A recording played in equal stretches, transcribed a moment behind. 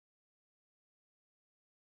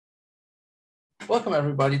Welcome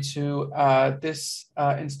everybody to this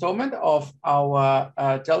installment of our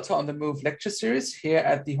Delta on the Move lecture series here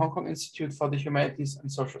at the Hong Kong Institute for the Humanities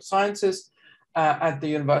and Social Sciences at the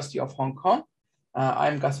University of Hong Kong.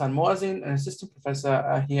 I'm Ghassan Moazin, an assistant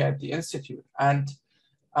professor here at the Institute. And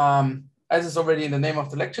as is already in the name of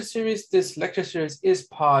the lecture series, this lecture series is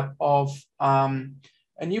part of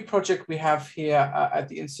a new project we have here at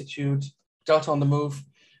the Institute, Delta on the Move,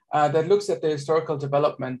 that looks at the historical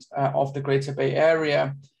development of the Greater Bay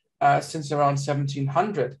Area since around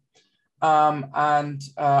 1700.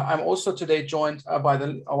 I'm also today joined by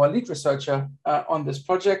our lead researcher on this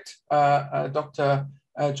project, Dr.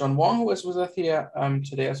 John Wong, who is with us here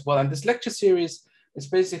today as well. And this lecture series is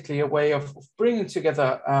basically a way of bringing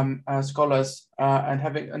together scholars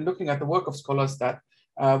and looking at the work of scholars that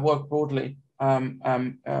work broadly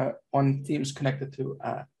on themes connected to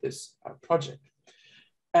this project.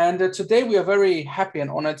 And today we are very happy and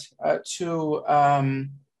honored to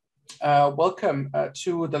welcome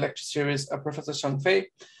to the lecture series Professor Sheng Fei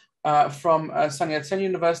from Yat-sen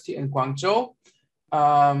University in Guangzhou.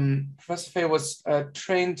 Professor Fei was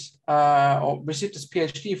trained or received his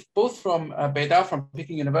PhD both from Beida, from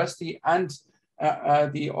Peking University, and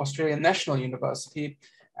the Australian National University.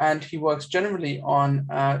 And he works generally on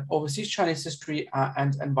overseas Chinese history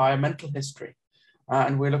and environmental history.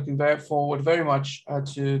 And we're looking forward very much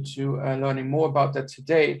to learning more about that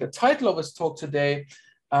today. The title of his talk today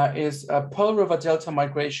is Pearl River Delta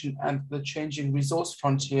Migration and the Changing Resource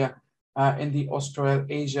Frontier in the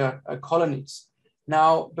Australasia Colonies.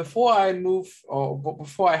 Now, before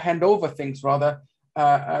I hand over things rather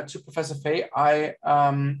to Professor Fei, I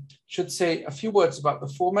should say a few words about the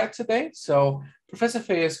format today. So Professor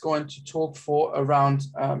Fei is going to talk for around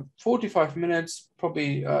 45 minutes,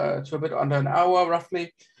 probably to a bit under an hour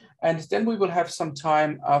roughly. And then we will have some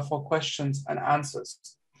time for questions and answers.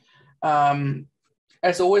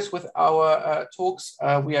 As always with our talks,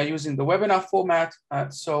 we are using the webinar format.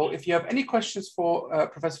 So if you have any questions for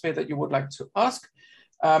Professor Fei that you would like to ask,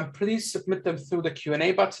 please submit them through the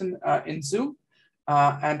Q&A button in Zoom.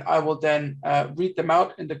 And I will then read them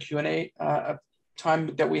out in the Q&A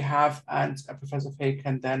time that we have, and Professor Fei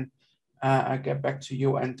can then get back to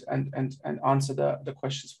you and answer the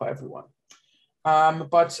questions for everyone.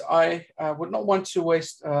 But I would not want to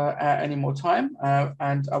waste any more time,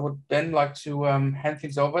 and I would then like to hand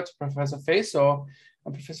things over to Professor Fei. So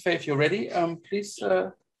Professor Fei, if you're ready, please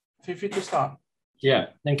feel free to start. Yeah,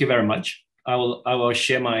 thank you very much. I will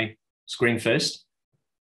share my screen first.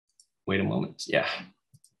 Wait a moment. Yeah.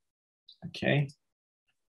 Okay.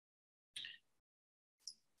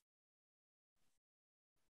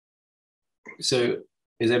 So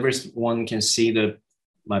is everyone can see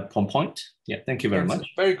my point? Yeah, thank you very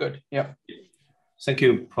much. Very good. Yeah. Thank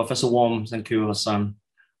you, Professor Wong. Thank you, Hassan.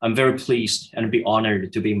 I'm very pleased and be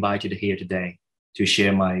honored to be invited here today to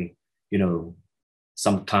share my,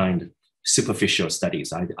 some kind of superficial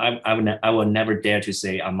studies. I will never dare to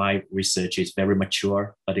say my research is very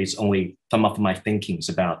mature, but it's only some of my thinkings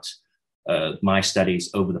about my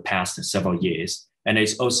studies over the past several years. And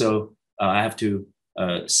it's also, I have to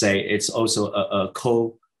say, it's also a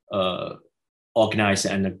co-organized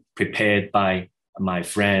and prepared by my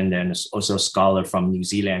friend and also scholar from New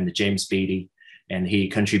Zealand, James Beattie. And he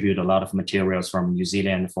contributed a lot of materials from New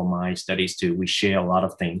Zealand for my studies too. We share a lot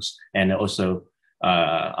of things. And also,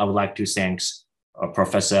 I would like to thank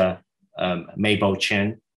Professor Mabel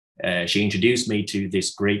Chen. She introduced me to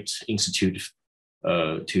this great institute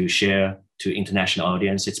to share to international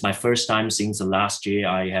audience. It's my first time since the last year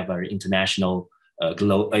I have an international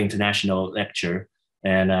lecture,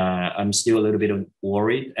 and I'm still a little bit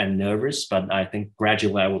worried and nervous, but I think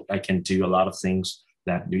gradually I can do a lot of things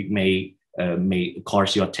that may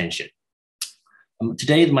cause your attention.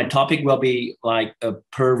 Today, my topic will be like a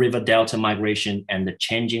Pearl River Delta migration and the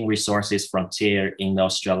changing resources frontier in the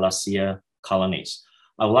Australasia colonies.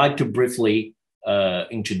 I would like to briefly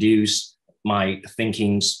introduce my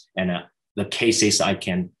thinkings and the cases I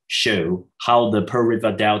can show how the Pearl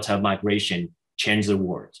River Delta migration changed the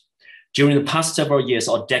world. During the past several years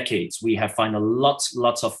or decades, we have found lots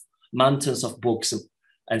of mountains of books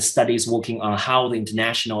and studies working on how the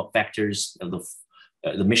international factors,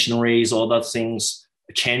 the missionaries, all those things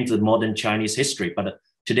changed the modern Chinese history. But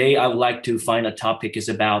today I would like to find a topic is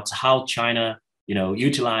about how China,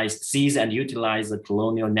 seize and utilize the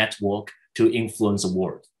colonial network to influence the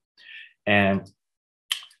world. And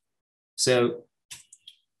so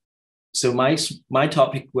my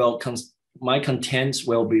topic my contents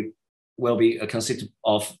will be consist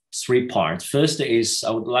of three parts. First is I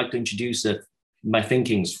would like to introduce my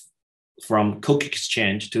thinkings from Cook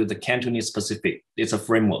Exchange to the Cantonese Pacific. It's a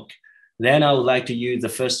framework. Then I would like to use the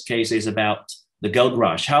first case is about the gold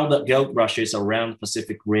rush, how the gold rushes around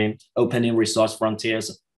Pacific Rim, opening resource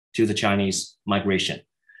frontiers to the Chinese migration.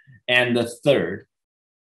 And the third,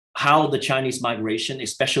 how the Chinese migration,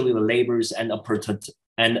 especially the laborers and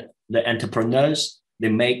the entrepreneurs,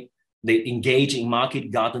 they engage in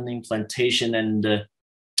market gardening, plantation, and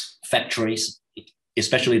factories,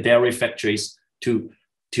 especially dairy factories, to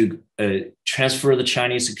transfer the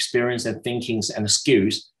Chinese experience and thinkings and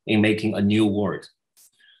skills in making a new world.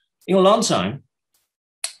 In a long time,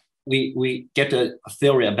 we get a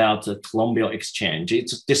theory about the colonial exchange.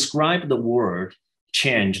 It's described the world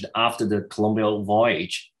changed after the colonial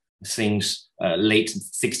voyage since late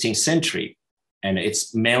 16th century. And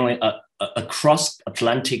it's mainly a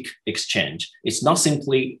cross-Atlantic exchange. It's not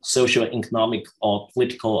simply social, economic, or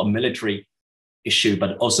political or military issue,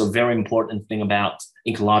 but also a very important thing about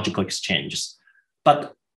ecological exchanges.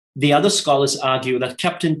 But the other scholars argue that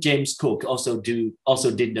Captain James Cook also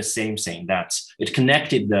did the same thing, that it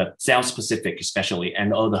connected the South Pacific especially,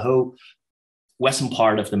 and all the whole western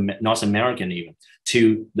part of the North American even,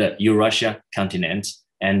 to the Eurasia continent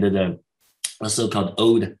and the so-called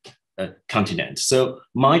old continent. So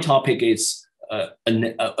my topic is,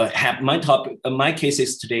 my case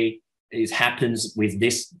is today, it happens with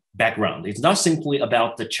this background. It's not simply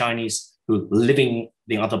about the Chinese who living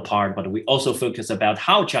the other part, but we also focus about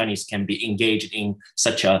how Chinese can be engaged in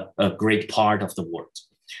such a great part of the world.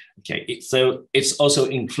 Okay, so it's also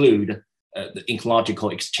include the ecological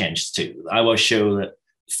exchange too. I will show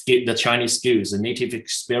the Chinese skills, the native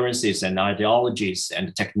experiences and ideologies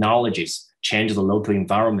and technologies change the local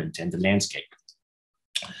environment and the landscape.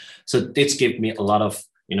 So this gives me a lot of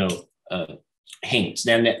hints.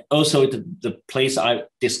 Then also the place I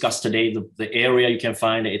discussed today, the area you can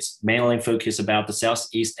find, it's mainly focused about the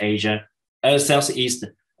Southeast Asia, Southeast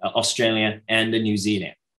Australia and New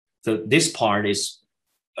Zealand. So this part is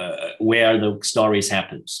where the stories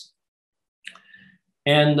happens.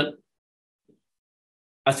 And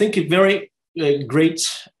I think a very great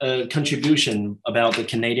contribution about the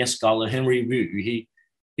Canadian scholar Henry Wu.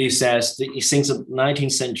 He says that since the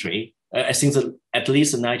 19th century, since at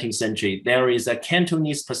least the 19th century, there is a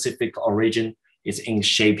Cantonese Pacific origin is in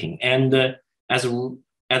shaping. And as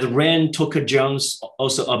Rand Tucker-Jones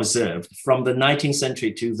also observed, from the 19th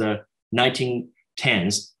century to the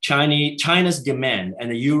 1910s, China's demand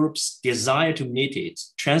and Europe's desire to meet it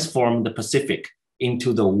transformed the Pacific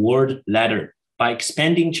into the world ladder by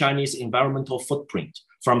expanding Chinese environmental footprint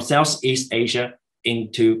from Southeast Asia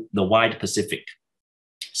into the wide Pacific.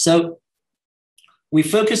 So we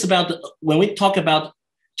focus about, when we talk about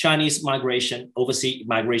Chinese migration, overseas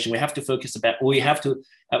migration, we have to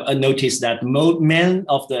notice that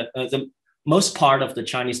the most part of the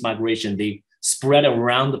Chinese migration, they spread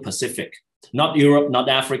around the Pacific, not Europe, not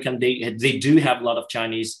Africa. They do have a lot of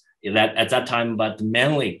Chinese at that time, but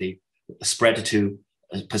mainly they spread to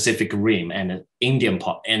Pacific Rim and the Indian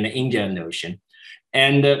part and the Indian Ocean.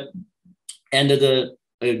 And the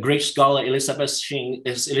great scholar Elizabeth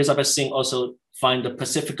Singh also find the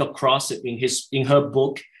Pacific Cross in her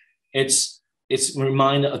book. It's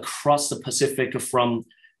reminded across the Pacific from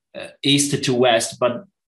east to west, but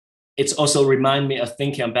it's also remind me of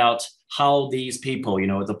thinking about how these people,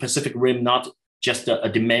 the Pacific Rim, not just a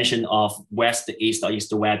dimension of west to east or east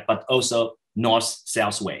to west, but also north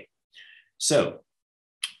south way. So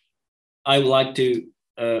I would like to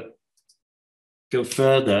go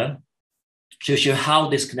further to show how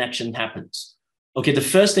this connection happens. Okay, the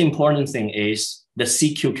first important thing is the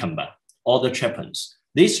sea cucumber or the trapeze.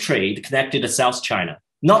 This trade connected to South China,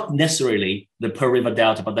 not necessarily the Pearl River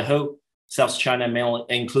Delta, but the whole South China,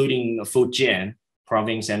 including Fujian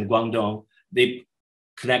province and Guangdong. They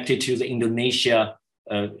connected to the Indonesia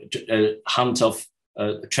hunt of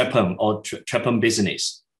trapeze or trapeze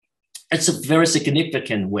business. It's a very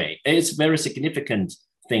significant way. It's a very significant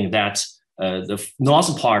thing that the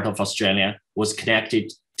northern part of Australia was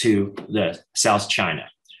connected to the South China.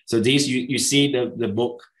 So these, you see the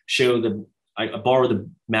book show I borrowed the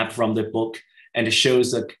map from the book, and it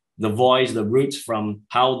shows the voice, the route from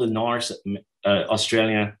how the North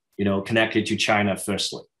Australia, connected to China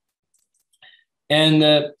firstly. And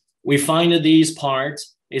we find that these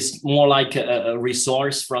parts is more like a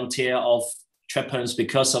resource frontier of trapeze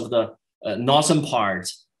because of the northern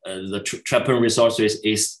part. The trapeze resources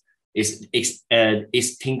is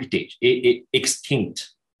extinct.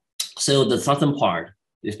 So the southern part,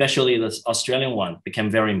 especially the Australian one, became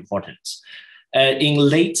very important. In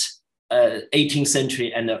late 18th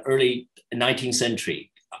century and the early 19th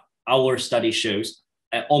century, our study shows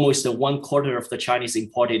almost 1/4 of the Chinese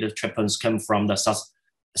imported trapeze come from the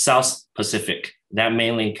South Pacific that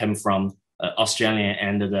mainly come from Australia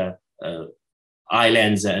and the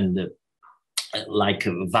islands and like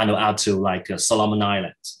Vanuatu, like Solomon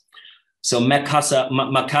Islands. So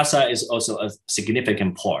Makassar is also a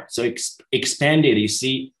significant port. So expanded, you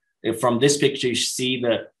see from this picture, you see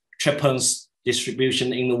the tripons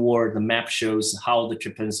distribution in the world. The map shows how the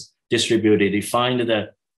tripons distributed. You find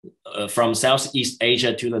the from Southeast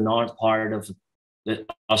Asia to the north part of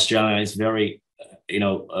Australia is very,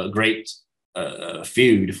 a great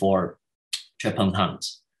field for tripon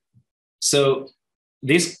hunts. So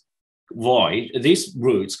these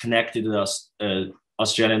routes connected us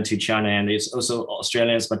Australian to China, and it's also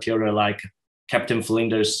Australians material like Captain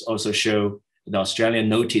Flinders also show the Australian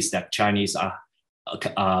noticed that Chinese are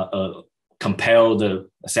compel the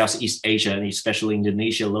Southeast Asia and especially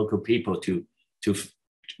Indonesia local people to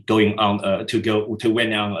win on a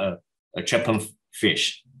tripon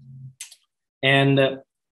fish, and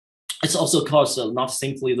it's also caused not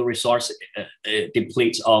simply the resource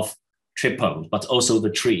deplete of tripon, but also the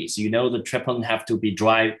trees. The tripon have to be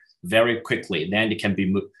dry very quickly, then it can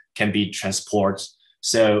be transported.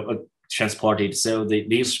 So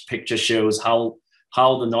this picture shows how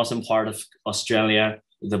the northern part of Australia,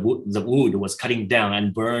 the wood was cutting down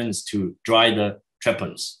and burns to dry the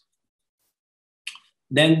tripons.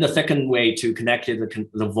 Then the second way to connect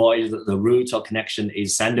the route or connection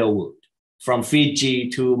is sandalwood. From Fiji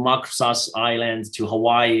to Marquesas Islands to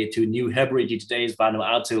Hawaii to New Hebrides, today's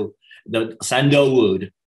Vanuatu, the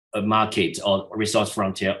sandalwood market or resource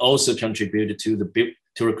frontier also contributed to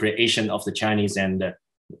the creation of the Chinese and the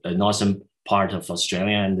northern part of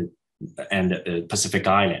Australia and Pacific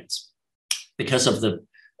Islands. Because of the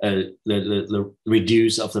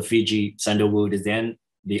reduce of the Fiji sandalwood, then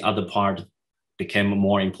the other part became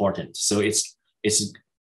more important. So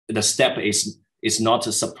the step is not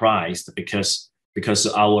a surprise because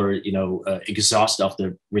our exhaust of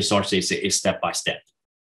the resources is step by step.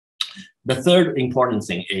 The third important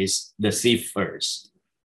thing is the sea furs.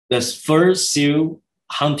 The fur seal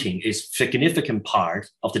hunting is a significant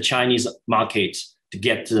part of the Chinese market to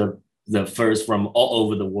get the furs from all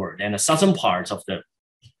over the world. And the southern part of the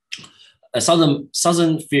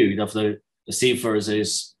southern field of the sea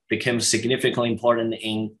furs became significantly important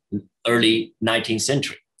in early 19th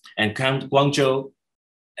century. And Guangzhou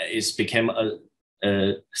became a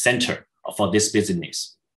center for this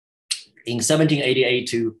business. In 1788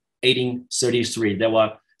 to 1833, there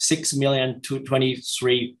were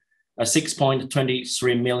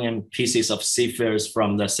 6.23 million pieces of seafarers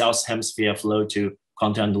from the South Hemisphere flow to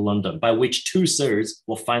continental London, by which 2/3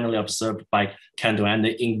 were finally observed by Canton. And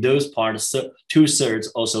in those parts, 2/3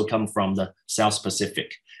 also come from the South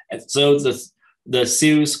Pacific. And so the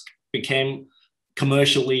seals became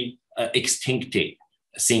commercially extincted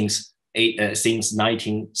since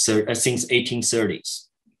 1830s.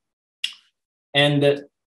 And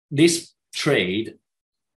this trade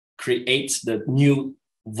creates the new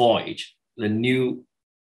voyage, the new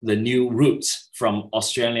routes from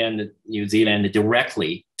Australia and New Zealand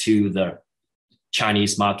directly to the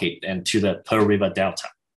Chinese market and to the Pearl River Delta.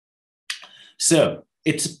 So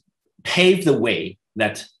it's paved the way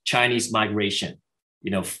that Chinese migration,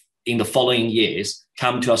 in the following years,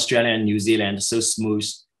 come to Australia and New Zealand so smooth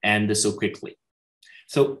and so quickly.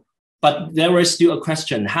 So, but there is still a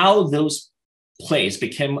question how those places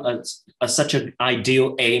became such an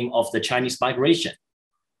ideal aim of the Chinese migration.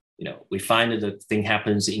 We find that the thing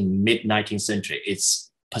happens in mid-19th century.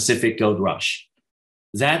 It's Pacific Gold Rush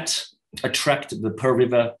that attracted the Pearl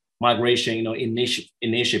River migration.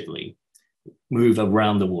 Initially move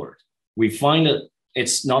around the world. We find that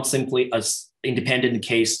it's not simply an independent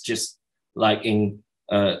case, just like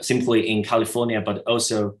simply in California, but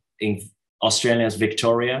also in Australia's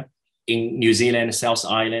Victoria, in New Zealand, South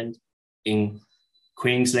Island, in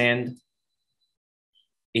Queensland,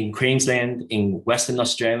 in Western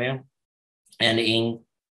Australia, and in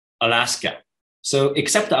Alaska. So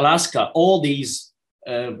except Alaska, all these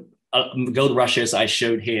gold rushes I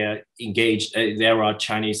showed here engaged, there were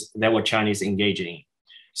Chinese engaging.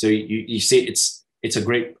 So you see it's a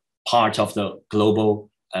great part of the global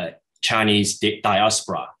Chinese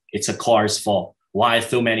diaspora. It's a cause for why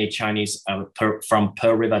so many Chinese from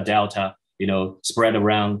Pearl River Delta, spread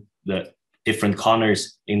around the different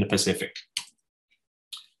corners in the Pacific.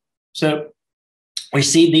 So we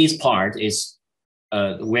see this part is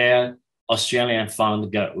where Australia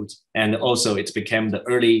found gold, and also it became the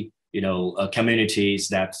early, communities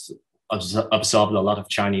that absorbed a lot of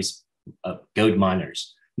Chinese gold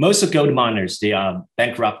miners. Most of gold miners, they are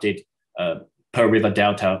bankrupted Pearl River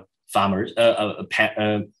Delta farmers.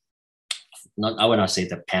 I will not say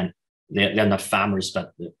they're not farmers,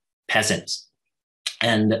 but peasants.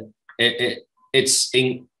 And it's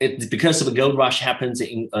because of the gold rush happens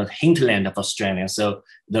in a hinterland of Australia. So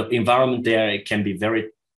the environment there, it can be very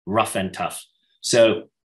rough and tough. So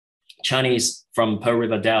Chinese from Pearl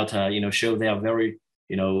River Delta, show their very,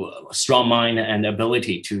 strong mind and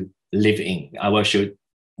ability to live in. I will show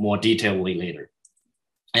more detailedly later.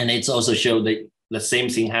 And it's also shown that the same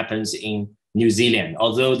thing happens in New Zealand.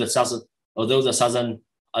 Although the South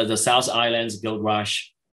Islands gold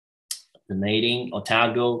rush, the Nadine,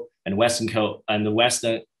 Otago, and the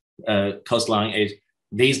western coastline,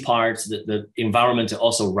 these parts, the environment is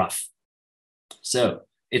also rough. So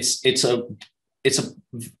it's a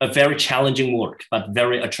very challenging work, but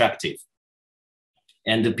very attractive.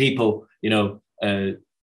 And the people,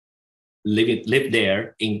 live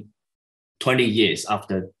there in 20 years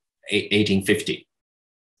after 1850.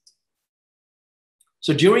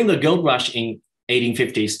 So during the gold rush in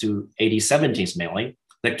 1850s to 1870s mainly,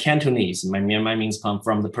 the Cantonese, Myanmar means come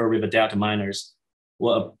from the Pearl River Delta miners,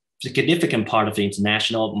 were a significant part of the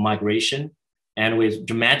international migration, and with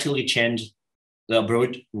dramatically changed the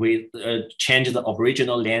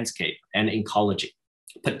original landscape and ecology,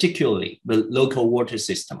 particularly the local water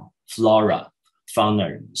system, flora,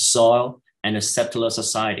 fauna, soil, and the settler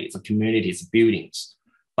societies, the communities, buildings,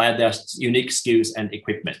 by their unique skills and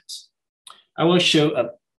equipment. I will show a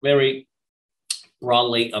very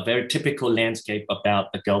typical landscape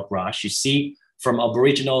about the gold rush. You see from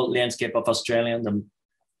Aboriginal landscape of Australia,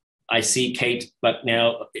 I see Kate, but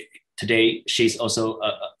now today she's also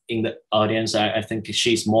in the audience. I think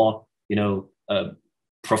she's more,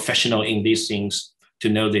 professional in these things to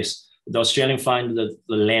know this. The Australian find that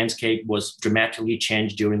the landscape was dramatically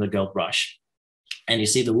changed during the gold rush. And you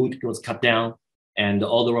see the wood was cut down and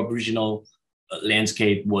all the Aboriginal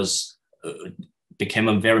landscape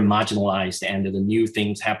became very marginalized, and the new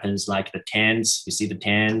things happens like the tans, you see the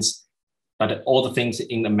tans, but all the things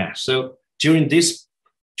in the mess. So during this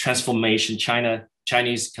transformation,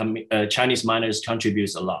 Chinese miners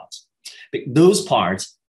contributes a lot. But those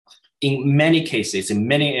parts, in many cases, in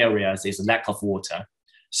many areas, is lack of water.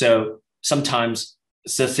 So sometimes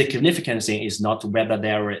the significance is not whether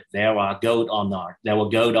there are gold or not,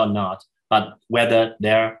 but whether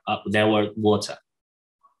there were water.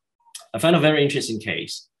 I found a very interesting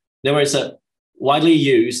case. There was a widely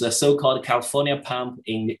used, the so-called California pump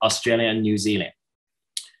in Australia and New Zealand.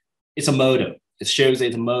 It's a model. It shows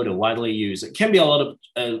it's a model widely used. It can be a lot of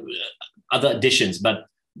other additions, but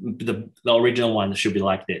the original one should be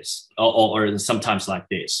like this, or sometimes like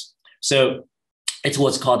this. So it's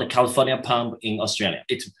what's called the California pump in Australia.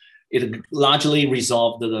 It largely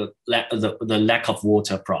resolved the lack of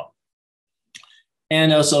water problem.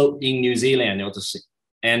 And also in New Zealand,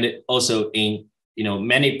 and also in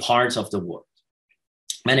many parts of the world,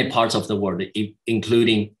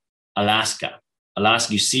 including Alaska.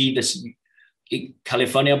 You see this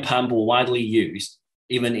California pump widely used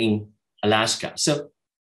even in Alaska. So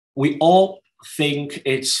we all think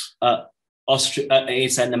it's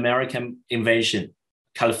an American invention,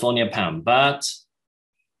 California pump, but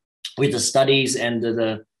with the studies and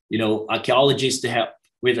the archaeologists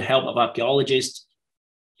with the help of archaeologists,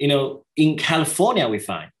 in California, we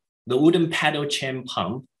find the wooden paddle chain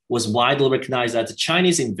pump was widely recognized as a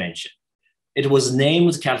Chinese invention. It was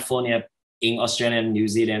named California in Australia and New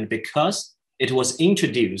Zealand because it was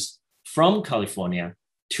introduced from California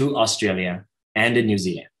to Australia and New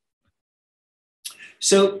Zealand.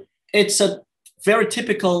 So it's a very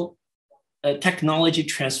typical technology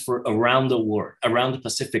transfer around the world, around the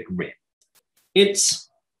Pacific Rim. It's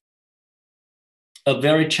a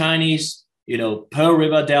very Chinese, Pearl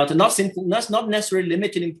River Delta, not necessarily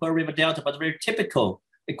limited in Pearl River Delta, but very typical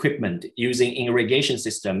equipment using irrigation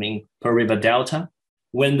system in Pearl River Delta.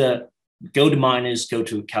 When the gold miners go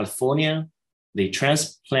to California, they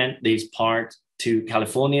transplant this part to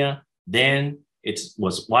California. Then it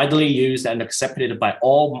was widely used and accepted by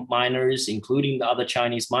all miners, including the other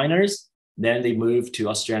Chinese miners. Then they moved to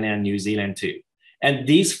Australia and New Zealand too. And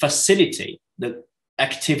these facilitate the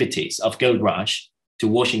activities of gold rush to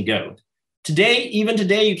washing gold. Even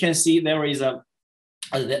today, you can see there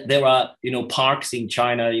are parks in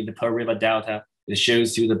China in the Pearl River Delta. It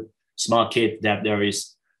shows to the smart kid that there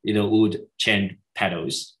is wood chain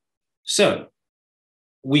paddles. So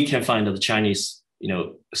we can find that the Chinese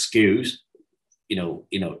skills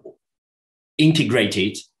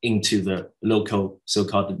integrated into the local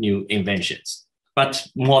so-called new inventions. But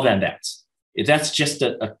more than that, that's just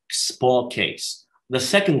a small case. The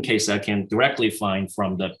second case I can directly find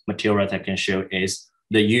from the material that I can show is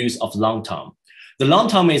the use of long tom. The long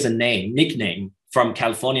tom is a nickname from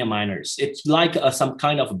California miners. It's like some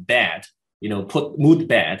kind of bed, put wood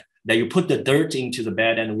bed that you put the dirt into the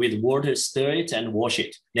bed and with water stir it and wash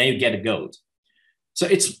it. Then you get gold. So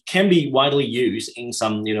it can be widely used in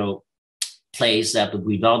some, place that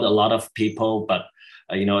without a lot of people, but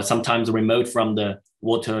sometimes remote from the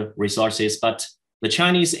water resources. But the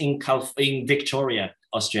Chinese in Victoria,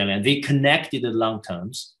 Australia, they connected the long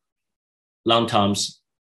terms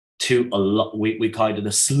to a lot. We call it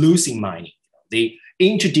the sluicing mining. They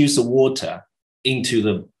introduce the water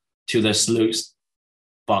into the sluice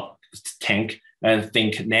tank. I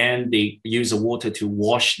think then they use the water to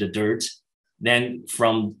wash the dirt. Then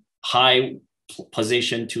from high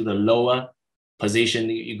position to the lower position,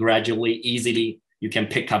 you gradually, easily, you can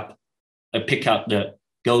pick up the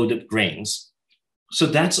gold grains. So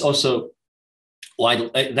that's also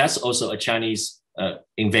a Chinese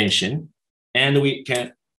invention, and we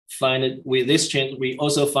can find it with this change. We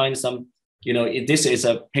also find some, this is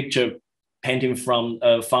a picture painting found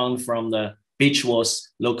from the Beechworth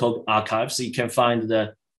local archives. You can find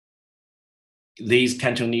these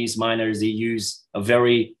Cantonese miners. They use a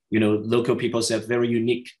very, local people have very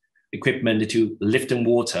unique equipment to lifting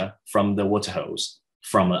water from the water hose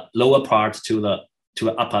from a lower part to the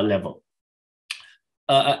upper level.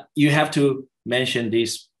 You have to mention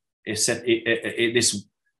this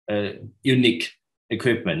unique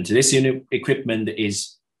equipment. This unique equipment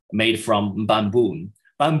is made from bamboo.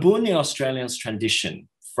 Bamboo in Australian's tradition,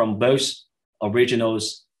 from both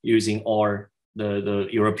originals using or the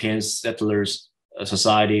European settlers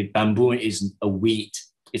society, bamboo is a weed.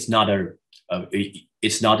 It's not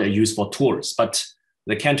a use for tools. But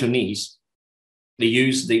the Cantonese,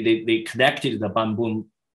 they connected the bamboo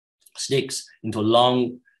sticks into a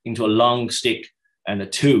long stick and a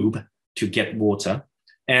tube to get water.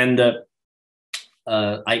 And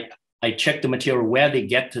I checked the material where they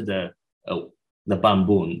get to the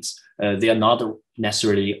bamboos. They are not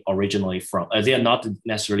necessarily originally from. They are not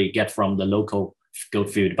necessarily get from the local gold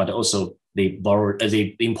field, but also they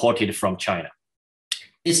imported from China.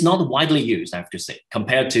 It's not widely used, I have to say,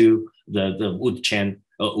 compared to the wood chain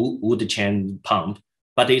pump,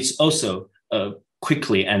 but it's also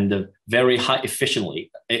quickly and very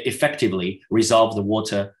effectively resolve the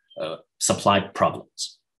water supply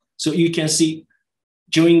problems. So you can see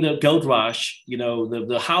during the gold rush,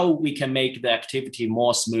 the how we can make the activity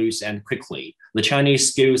more smooth and quickly. The Chinese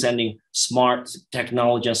skills and the smart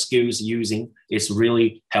technology and skills using is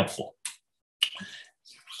really helpful.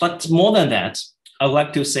 But more than that, I would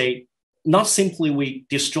like to say, not simply we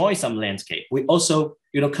destroy some landscape, we also,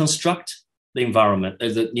 construct the environment,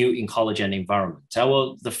 the new ecology and environment.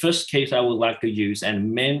 The first case I would like to use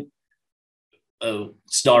and main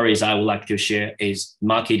stories I would like to share is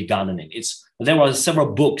market gardening. There were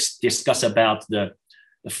several books discuss about the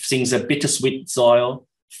things of bittersweet soil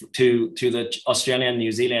to the Australian,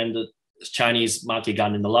 New Zealand, Chinese market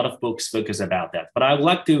gardening. A lot of books focus about that. But I would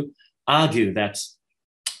like to argue that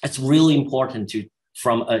it's really important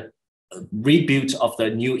from a rebuild of the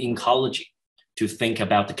new ecology to think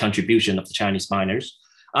about the contribution of the Chinese miners.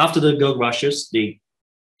 After the gold rushes, they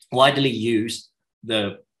widely used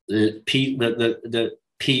the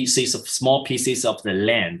small pieces of the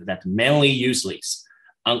land that mainly useless,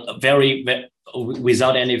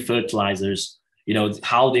 without any fertilizers.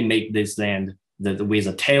 How they make this land with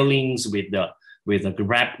the tailings, with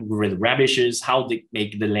rubbishes, how they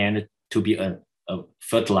make the land to be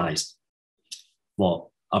fertilized for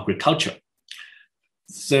agriculture.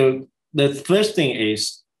 So the first thing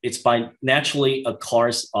is it's by naturally a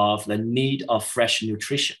course of the need of fresh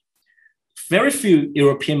nutrition. Very few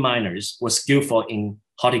European miners were skillful in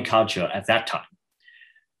horticulture at that time.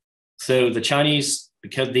 So the Chinese,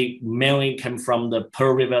 because they mainly came from the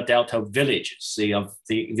Pearl River Delta villages, they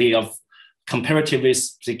are comparatively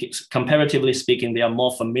speaking, they are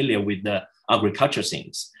more familiar with the agriculture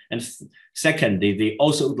things. And second, they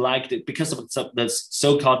also liked it because of the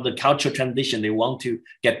so-called the cultural transition. They want to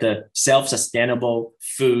get the self-sustainable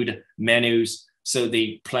food menus. So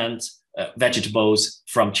they plant vegetables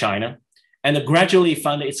from China and gradually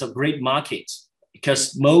found it's a great market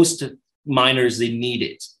because most miners, they need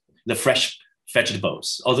it, the fresh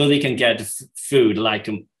vegetables, although they can get food like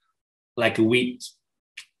wheat,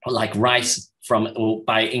 like rice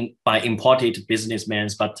by imported businessmen,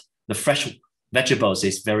 but the fresh vegetables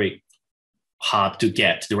is very hard to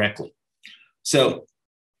get directly. So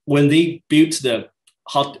when they built the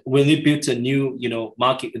new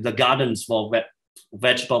market, the gardens for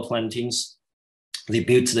vegetable plantings, they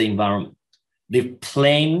built the environment. They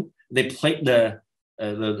plate the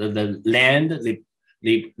land.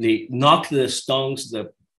 They knock the stones,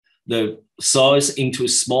 the soils into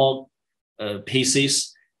small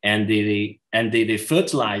pieces, and they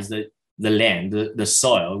fertilize the land, the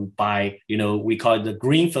soil by, we call it the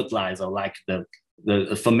green fertilizer, like the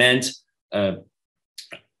ferment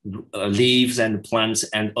leaves and plants,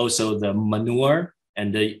 and also the manure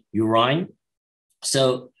and the urine.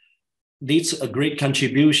 So it's a great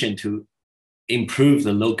contribution to improve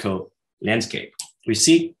the local landscape. We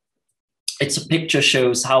see it's a picture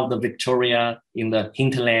shows how the Victoria in the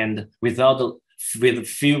hinterland with very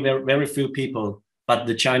few people, but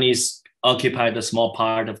the Chinese occupied a small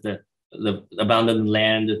part of the abandoned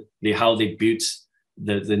land. How they built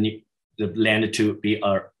the land to be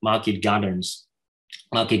market gardens.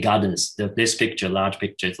 This picture, large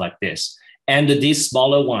picture, is like this. And these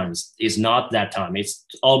smaller ones is not that time. It's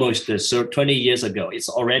almost 20 years ago. It's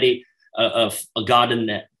already a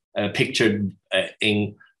garden pictured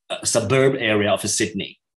in a suburb area of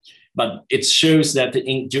Sydney. But it shows that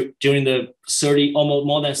during the almost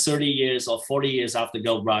more than 30 years or 40 years after the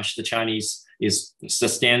gold rush, the Chinese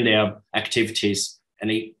sustain their activities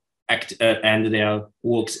and their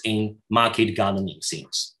works in market gardening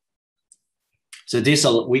scenes. So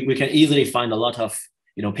we can easily find a lot of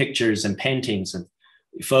pictures and paintings and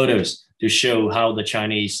photos to show how the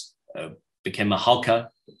Chinese became a hawker,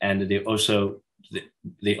 and they also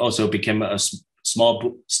became a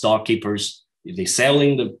small storekeepers. They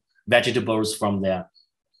selling the vegetables from their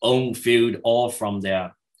own field or from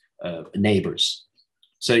their neighbors.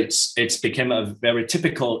 So it's become a very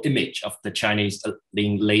typical image of the Chinese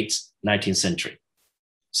in late 19th century.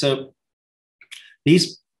 So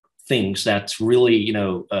these things that really,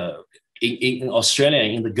 in Australia,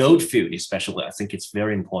 in the gold field especially, I think it's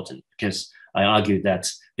very important, because I argue that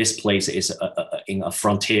this place is in a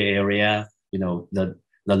frontier area. The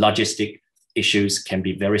logistic issues can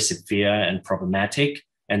be very severe and problematic,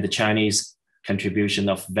 and the Chinese contribution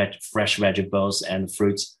of fresh vegetables and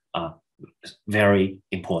fruits are very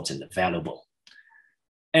important, valuable.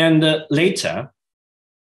 And later,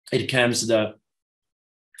 it comes the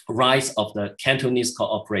rise of the Cantonese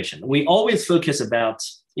cooperation. We always focus about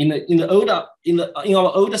in our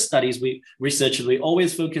older studies, we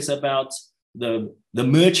always focus about the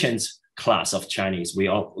merchant class of Chinese.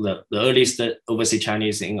 The earliest overseas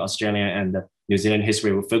Chinese in Australia and New Zealand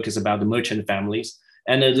history will focus about the merchant families.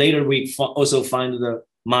 And then later we also find the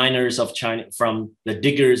miners of China, from the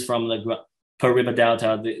diggers from the Pearl River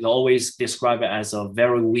Delta. They always describe it as a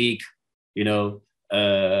very weak,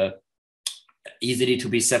 easily to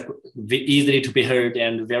be heard,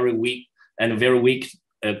 and very weak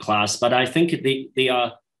class. But I think they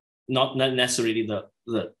are not necessarily the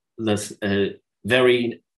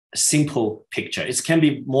very simple picture. It can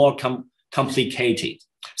be more complicated.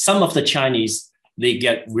 Some of the Chinese, they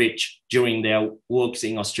get rich during their works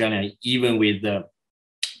in Australia, even with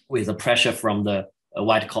the pressure from the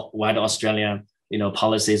white Australian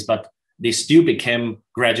policies, but they still became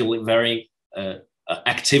gradually very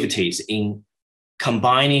activities in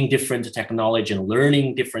combining different technology and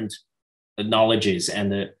learning different knowledges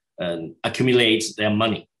and accumulate their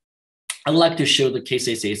money. I'd like to show the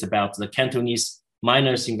cases is about the Cantonese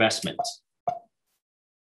miners' investment.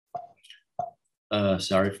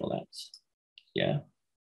 Sorry for that.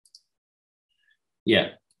 Yeah.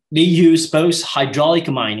 They use both hydraulic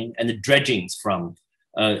mining and dredgings from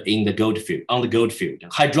on the gold field.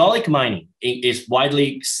 Hydraulic mining is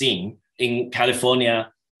widely seen in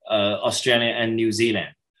California, Australia, and New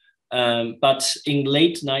Zealand. But in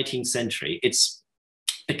late 19th century, it's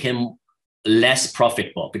became less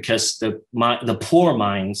profitable because the poor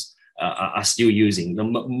mines are still using.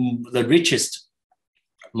 The richest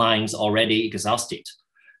mines already exhausted.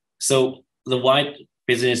 So the white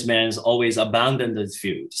businessmen always abandoned the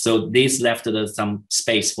field. So this left some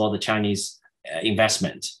space for the Chinese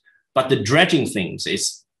investment. But the dredging things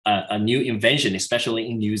is a new invention, especially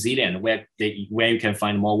in New Zealand, where you can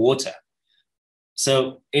find more water.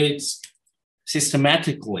 So it's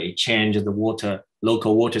systematically changed the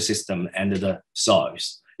local water system and the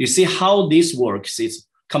soils. You see how this works is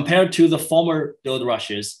compared to the former gold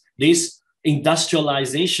rushes, this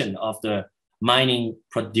industrialization of the mining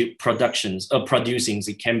producing,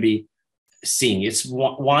 it can be seen. It's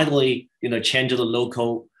widely, change the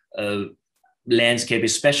local landscape,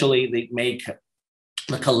 especially they make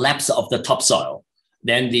the collapse of the topsoil.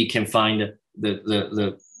 Then they can find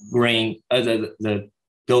the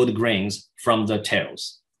gold grains from the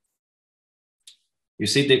tails. You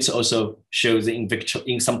see, this also shows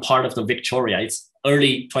in some part of the Victoria. It's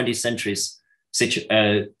early 20th century's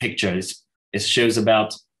pictures. It shows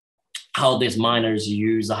about how these miners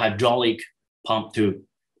use a hydraulic pump to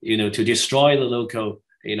destroy the local,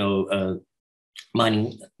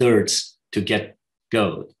 mining dirts to get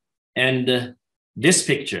gold. And this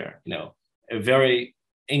picture, very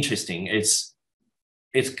interesting. It's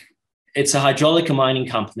a hydraulic mining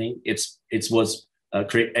company. It was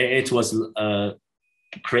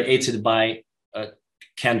created by a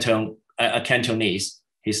Cantonese.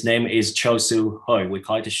 His name is Chou Su Hui. We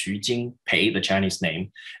call it Xu Pei, the Chinese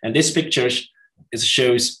name. And this picture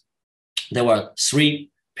shows there were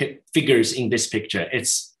three figures in this picture.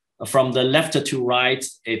 It's from the left to right.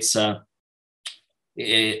 It's a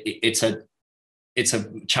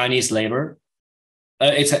Chinese labor.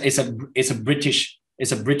 It's a British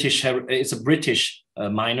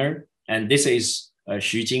miner, and this is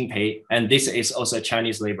Xu Jinpei, and this is also a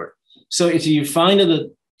Chinese labor. So if you find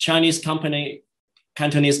the Chinese company,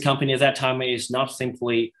 Cantonese company at that time is not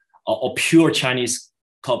simply a pure Chinese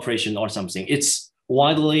corporation or something. It's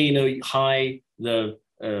widely, high the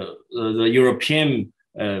European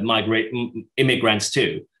immigrants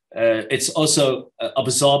too. It's also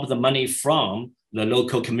absorbed the money from the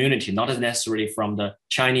local community, not necessarily from the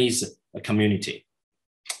Chinese community.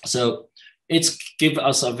 So it's gives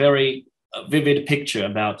us a very vivid picture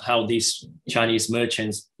about how these Chinese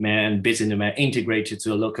merchants and businessmen integrated to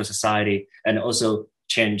the local society and also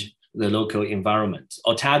change the local environment.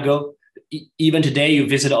 Otago, even today you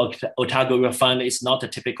visit Otago, you'll find it's not a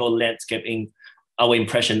typical landscape in our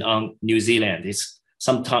impression on New Zealand. It's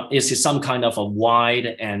some kind of a wide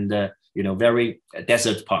and very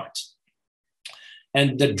desert part.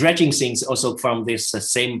 And the dredging things also from this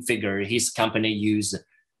same figure. His company used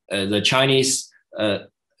the Chinese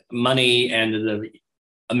money and the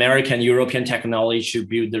American, European technology to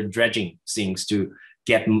build the dredging things to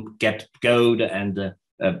get gold and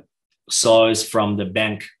soils from the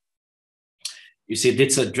bank. You see,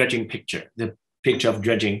 it's a dredging picture. The picture of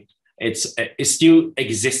dredging, it still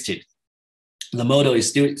existed. The model is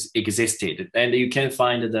still existed, and you can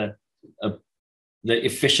find the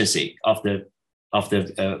efficiency of the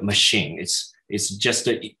machine. It's just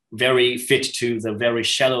very fit to the very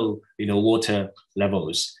shallow water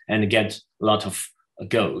levels and get a lot of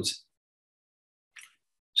gold.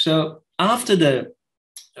 So after the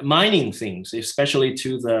mining things, especially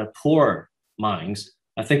to the poor mines,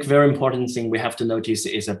 I think very important thing we have to notice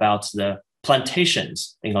is about the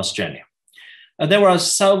plantations in Australia. There were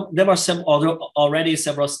already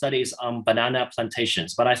several studies on banana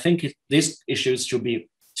plantations, but I think these issues should be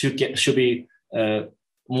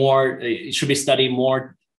studied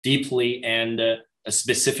more deeply and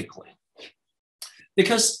specifically,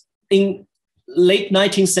 because in late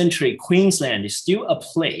 19th century, Queensland is still a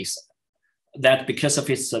place that, because of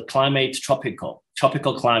its climate, tropical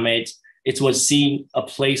climate, it was seen a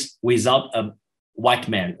place without a white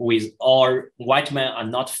man, white men are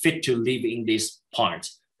not fit to live in this part,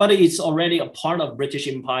 but it's already a part of British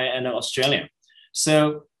Empire and Australia.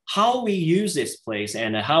 So how we use this place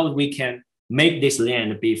and how we can make this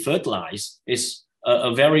land be fertilized is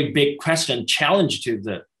a very big question, challenge to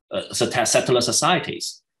the settler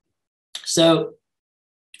societies. So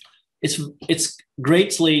it's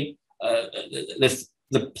greatly,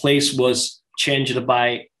 the place was changed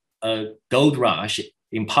by a gold rush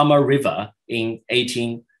in Palmer River in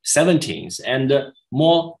 1870s. And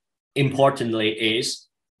more importantly is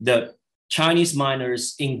the Chinese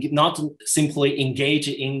miners not simply engage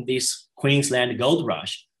in this Queensland gold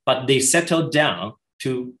rush, but they settled down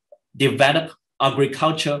to develop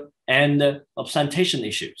agriculture and plantation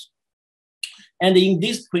issues. And in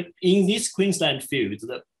this Queensland field,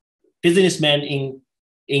 the businessmen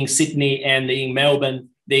in Sydney and in Melbourne,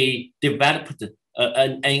 they developed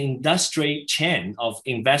an industry chain of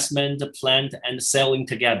investment, plant, and selling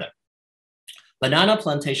together. Banana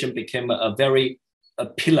plantation became a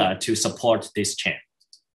pillar to support this chain.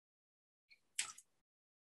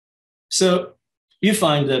 So you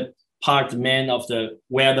find the part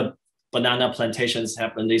where the banana plantations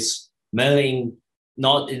happen is mainly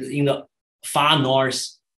not in the far north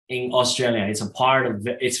in Australia. It's a part of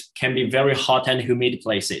it can be very hot and humid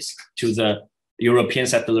places to the European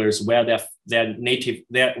settlers where they're native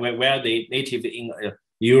in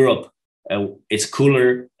Europe. It's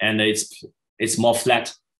cooler and it's more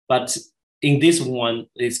flat. But in this one,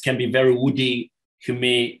 it can be very woody,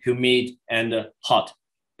 humid and hot.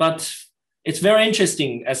 But it's very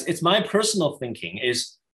interesting, as it's my personal thinking,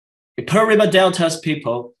 is the Pearl River Delta's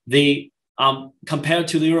people, they compared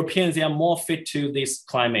to the Europeans, they are more fit to these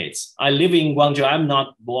climates. I live in Guangzhou.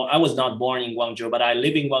 I was not born in Guangzhou, but I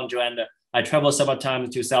live in Guangzhou and I travel several times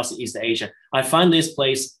to Southeast Asia. I find this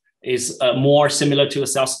place is more similar to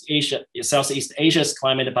Southeast Asia's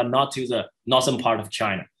climate, but not to the northern part of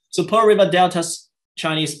China. So Pearl River Delta's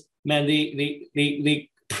Chinese men, they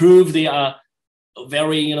prove they are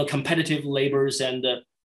very competitive laborers and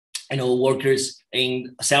workers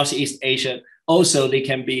in Southeast Asia. Also, they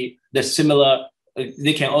can be the similar.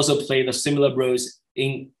 They can also play the similar roles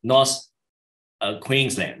in North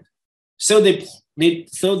Queensland. So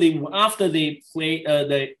after they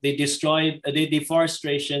destroyed the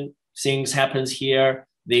deforestation things happens here.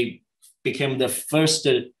 They became the first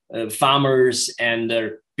farmers and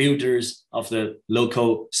builders of the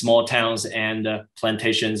local small towns and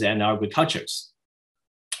plantations and agricultures.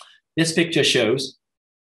 This picture shows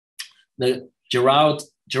the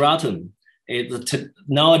Geratum.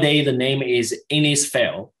 Nowadays, the name is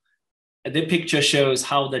Innisfail. The picture shows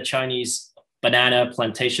how the Chinese banana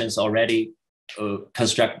plantations already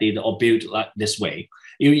constructed or built like this way.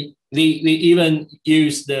 They even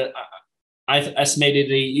use the, I estimated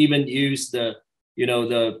they even use the,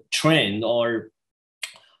 the train or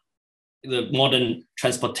the modern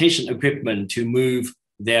transportation equipment to move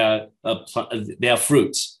their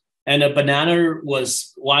fruits. And a banana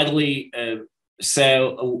was widely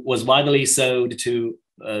sold to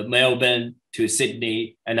Melbourne, to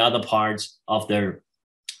Sydney, and other parts of the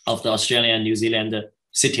Australian and New Zealand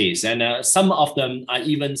cities. And some of them are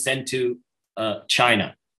even sent to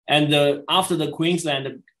China. And after the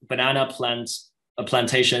Queensland banana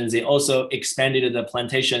plantations, they also expanded the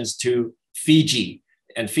plantations to Fiji.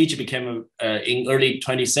 And Fiji became, in early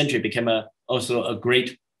 20th century, became also a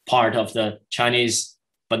great part of the Chinese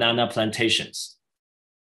banana plantations.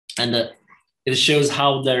 And it shows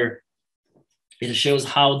how their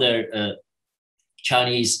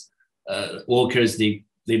Chinese workers, they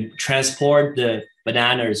transport the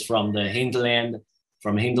bananas from the hinterland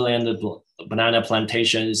banana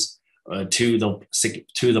plantations to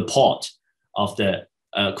the port of the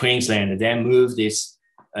Queensland, then move this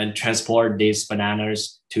and transport these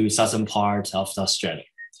bananas to southern parts of Australia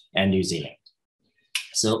and New Zealand.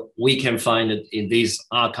 So we can find it in these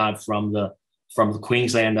archives from the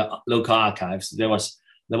Queensland local archives. There were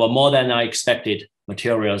more than I expected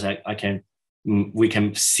materials. We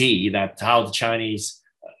can see that how the Chinese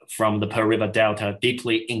from the Pearl River Delta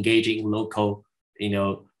deeply engaging local,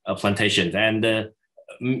 plantations. And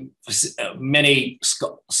many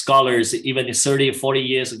scholars, even 30 or 40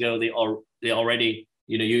 years ago, they already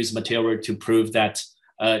used material to prove that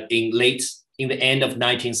in the end of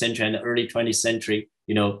 19th century and early 20th century,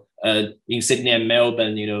 in Sydney and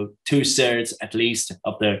Melbourne, 2/3 at least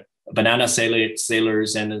of the banana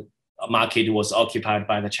sailors and market was occupied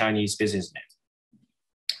by the Chinese businessmen.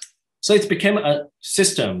 So it became a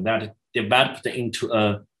system that developed into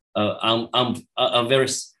a very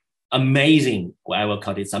amazing, what I will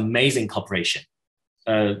call it, amazing corporation.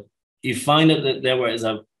 You find that there was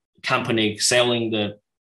a company selling the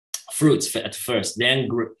fruits at first, then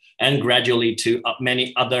and gradually to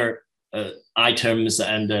many other items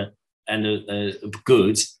and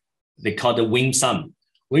goods. They call the Wing Sun.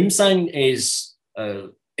 Wing Sun is a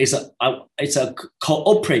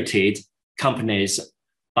cooperated companies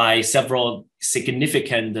by several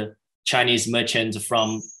significant Chinese merchants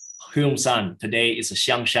from Huangshan. Today is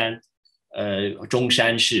Xiangshan,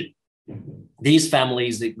 Zhongshanshi. These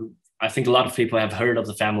families, I think a lot of people have heard of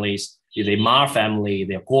the families. The Ma family,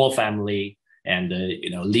 the Guo family, and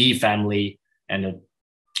Li family, and the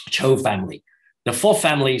Chou family. The four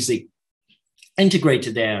families, they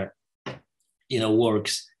integrated their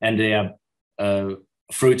works and their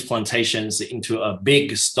fruit plantations into a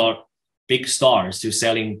big stores to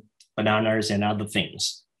selling bananas and other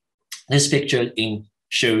things. This picture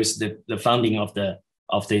shows the founding of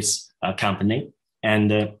this company,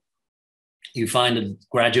 and you find that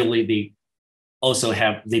gradually they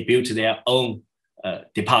built their own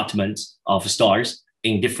departments of stores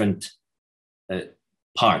in different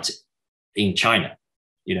parts in China.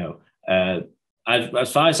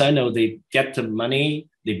 As far as I know, they get the money.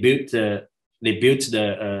 They built the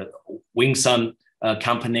Wing Sun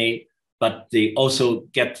company, but they also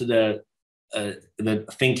get the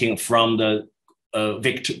thinking from the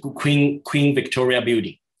Queen Victoria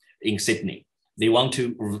Building in Sydney. They want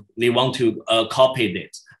to copy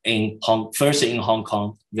it first in Hong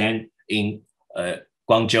Kong, then in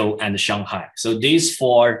Guangzhou and Shanghai. So these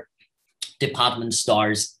four department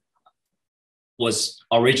stores was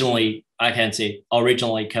originally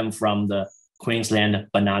come from the Queensland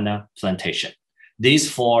banana plantation. These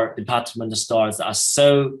four department stores are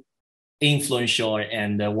so influential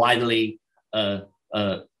and widely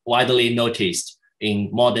noticed in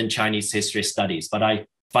modern Chinese history studies, but I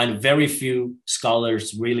find very few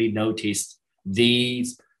scholars really noticed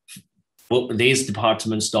these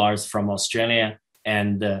department stores from Australia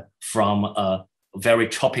and from a very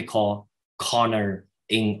tropical corner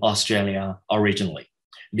in Australia originally.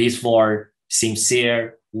 These four,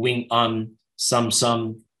 Sincere, Wing Sun, Sum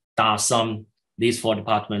Sum, Dasam, these 4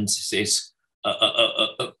 departments is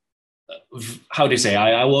how to say?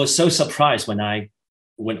 I was so surprised when I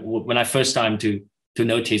first time to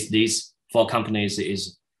notice these 4 companies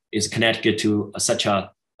is connected to such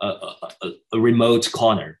a remote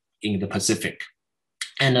corner in the Pacific,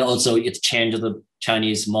 and also it changed the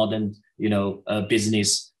Chinese modern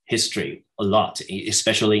business history a lot,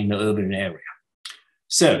 especially in the urban area.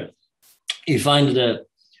 So you find the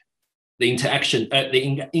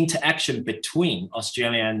interaction between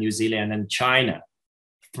Australia and New Zealand and China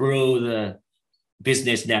through the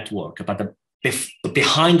business network, but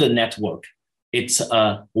behind the network, it's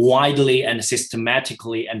widely and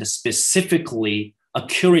systematically and specifically,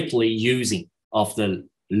 accurately using of the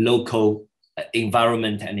local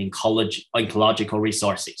environment and ecological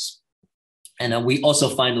resources. And we also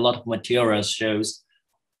find a lot of materials shows,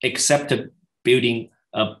 except building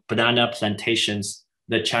banana plantations,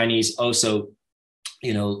 the Chinese also,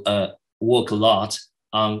 work a lot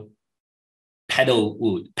on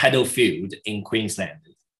paddle field in Queensland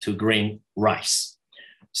to grain rice.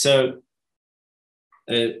 So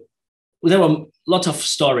there were a lot of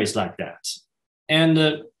stories like that.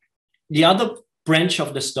 And the other branch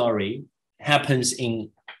of the story happens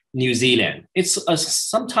in New Zealand. It's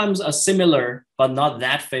sometimes a similar, but not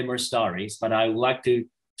that famous stories, but I would like to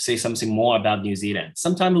say something more about New Zealand.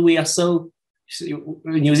 Sometimes we are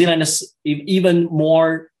New Zealand is even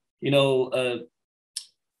more, even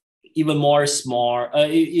more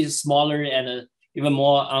is smaller and even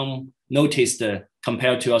more unnoticed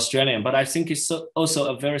compared to Australia. But I think it's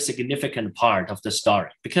also a very significant part of the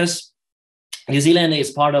story, because New Zealand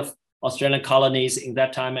is part of Australian colonies in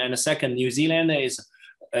that time. And the second, New Zealand is,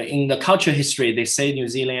 in the culture history, they say New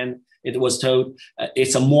Zealand, it was told,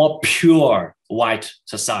 it's a more pure white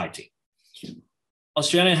society.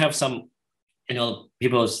 Australia have some,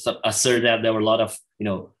 people assert that there were a lot of,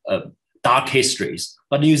 dark histories,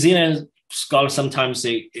 but New Zealand scholars sometimes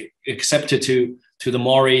they accept it to the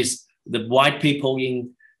Maoris, the white people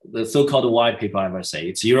in the so-called white people, I would say,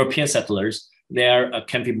 it's European settlers, there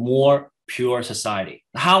can be more pure society.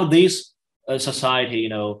 How this society,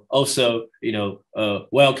 also,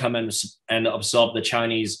 welcome and absorb the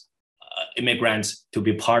Chinese immigrants to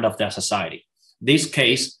be part of that society. This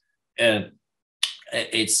case,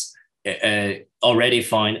 it's already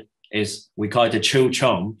fine, is we call it a Chiu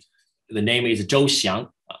Chong. The name is Zhou Xiang.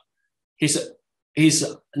 His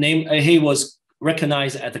name, he was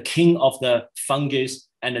recognized as the king of the fungus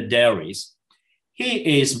and the dairies.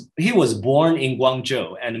 He was born in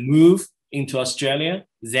Guangzhou and moved into Australia,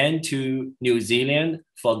 then to New Zealand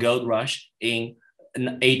for gold rush in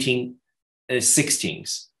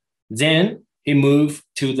 1860s. Then he moved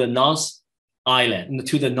to the North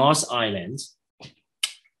Islands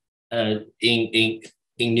in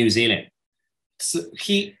New Zealand. So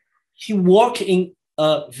he worked in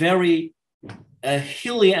a very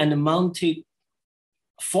hilly and mountain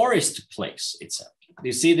forest place itself.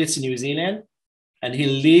 You see this New Zealand, and he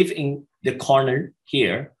lived in the corner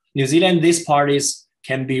here. New Zealand, this part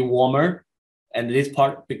can be warmer, and this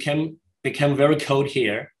part became very cold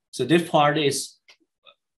here. So this part is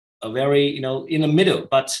a very, in the middle,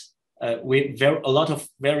 but with a lot of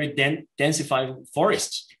very densified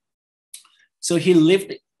forests. So he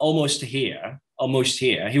lived almost here.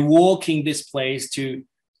 He walked in this place to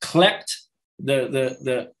collect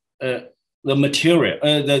the material,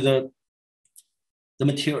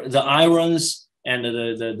 the irons and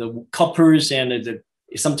the coppers and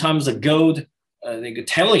sometimes the gold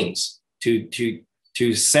tailings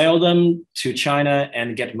to sell them to China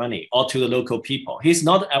and get money, or to the local people. He's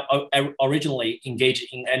not originally engaged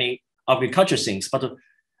in any agriculture things, but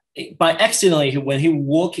by accidentally, when he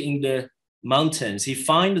walked in the mountains, he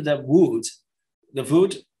find the wood,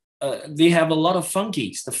 they have a lot of fungi.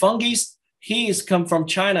 The fungi, he is come from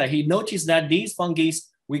China. He noticed that these fungi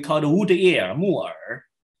we call the wood ear, mu'er.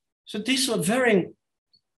 So this was a very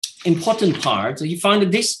important part. He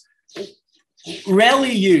found this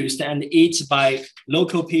rarely used and eaten by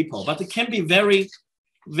local people, but it can be very,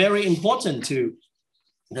 very important to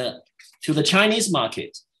the Chinese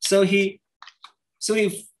market. So he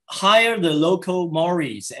hired the local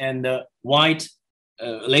Maoris and white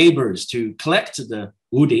laborers to collect the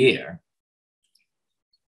wood ear.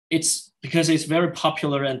 It's because it's very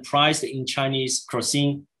popular and prized in Chinese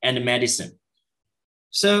cuisine and medicine.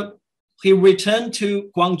 So he returned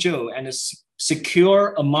to Guangzhou and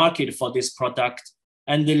secure a market for this product,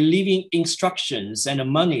 and the leaving instructions and the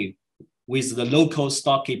money with the local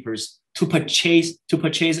storekeepers to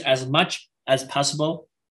purchase as much as possible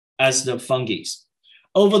as the fungi.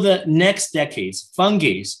 Over the next decades,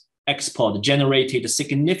 fungi export generated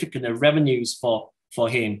significant revenues for for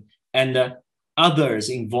him and others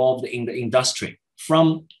involved in the industry.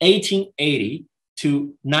 From 1880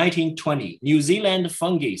 to 1920, New Zealand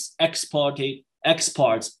fungi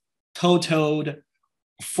exports totaled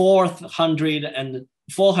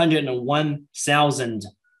 401,000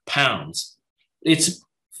 pounds. It's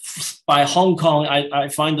by Hong Kong, I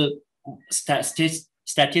find the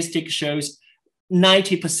statistic shows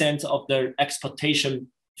 90% of the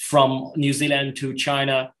exportation from New Zealand to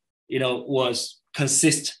China,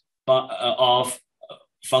 consist of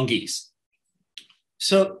fungi.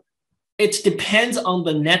 So it depends on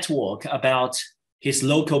the network about his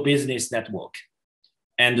local business network,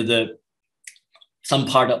 and some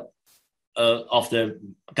part of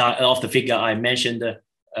the figure I mentioned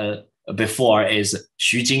before is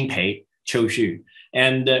Xu Jingpei, Qiu Xu,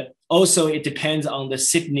 and also it depends on the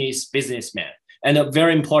Sydney's businessman, and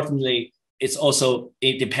very importantly,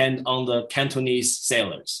 it depends on the Cantonese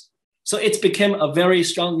sailors. So it became a very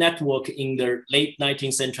strong network in the late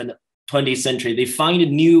 19th century and 20th century. They find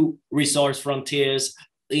new resource frontiers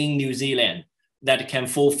in New Zealand that can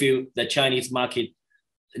fulfill the Chinese market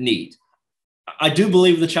need. I do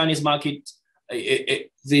believe the Chinese market,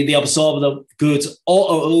 they absorb the goods all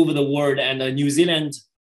over the world, and the New Zealand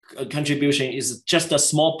contribution is just a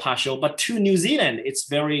small partial, but to New Zealand, it's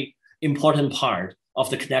very important part of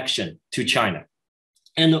the connection to China.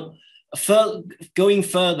 And going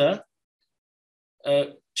further,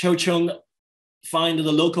 Cho Chung find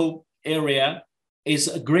the local area is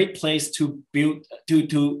a great place to build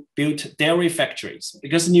dairy factories,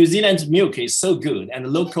 because New Zealand's milk is so good and the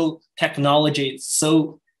local technology is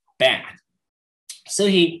so bad. So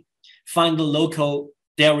he find the local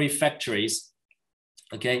dairy factories.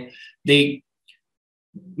 Okay, they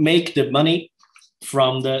make the money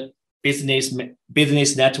from the business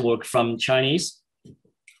network from Chinese,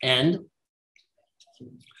 and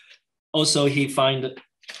also he find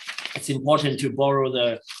it's important to borrow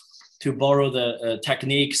the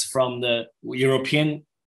techniques from the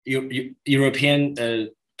European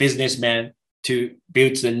businessmen to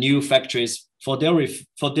build the new factories for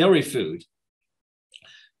dairy food.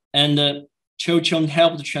 And Cho Chung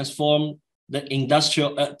helped transform and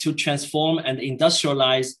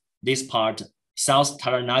industrialize this part, South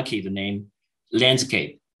Taranaki, the name,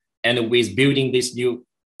 landscape, and with building these new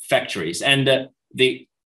factories. And they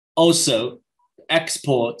also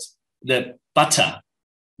export the butter.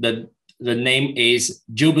 The name is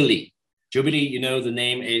Jubilee. Jubilee, the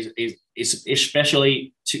name is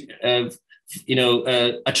especially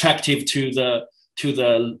attractive to the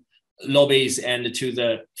lobbies and to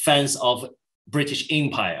the fans of British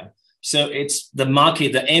Empire. So it's the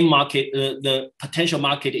market, the end market, the potential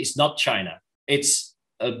market is not China, it's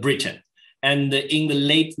Britain. And in the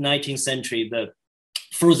late 19th century, the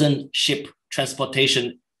frozen ship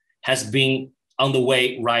transportation has been on the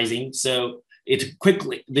way rising. So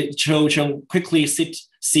the Cho Chung quickly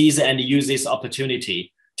sees and uses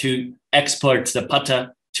opportunity to export the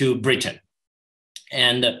butter to Britain.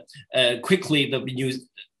 And quickly from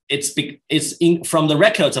the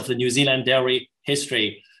records of the New Zealand dairy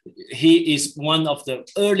history, he is one of the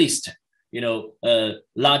earliest,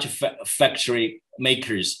 large factory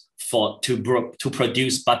makers to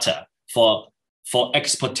produce butter for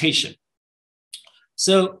exportation.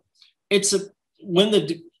 So it's when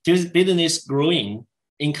the business growing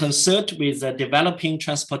in concert with the developing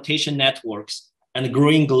transportation networks and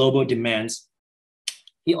growing global demands,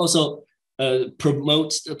 he also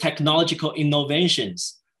promotes the technological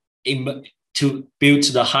innovations to build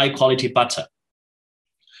the high quality butter.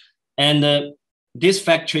 And this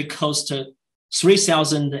factory costed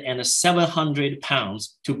 3,700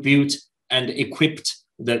 pounds to build and equipped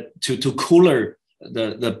to cooler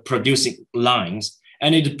the producing lines.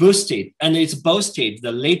 And it's boasted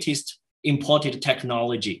the latest imported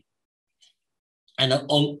technology and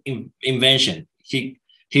own invention. He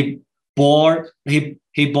bought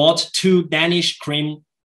 2 Danish cream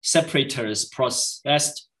separators,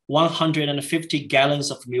 processed 150 gallons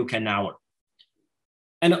of milk an hour.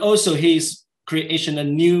 And also his creation of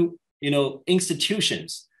new,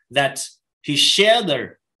 institutions that he shared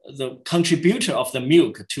the contributor of the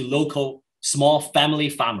milk to local small family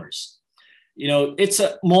farmers. It's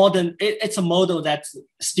a model that's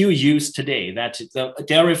still used today, that the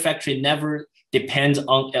dairy factory never depends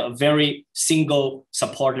on a very single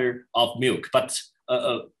supporter of milk, but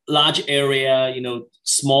a large area,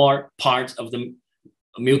 small part of the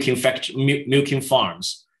milking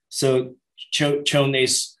farms. So Chung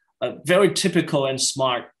is a very typical and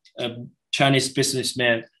smart Chinese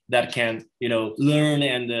businessman that can, learn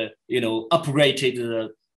and, upgrade the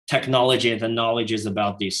technology and the knowledge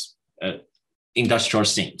about these industrial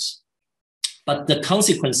things. But the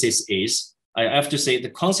consequences is, I have to say, the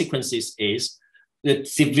consequences is the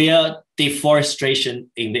severe deforestation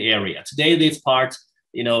in the area. Today, this part,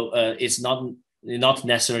 is not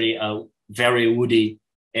necessarily a very woody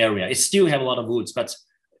area. It still have a lot of woods, but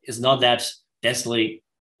it's not that densely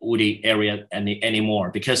woody area anymore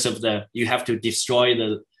because of you have to destroy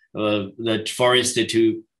the forest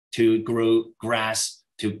to grow grass,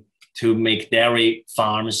 to make dairy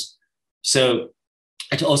farms. So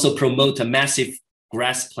it also promote a massive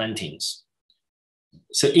grass plantings.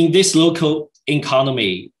 So in this local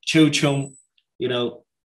economy, Chou-chung,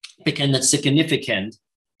 became a significant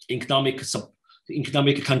economic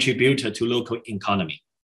contributor to local economy.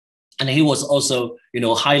 And he was also,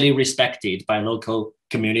 highly respected by local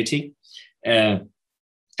community and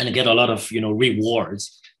get a lot of,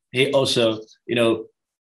 rewards. He also,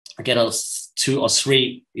 get 2 or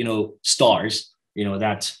 3, stars,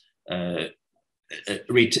 that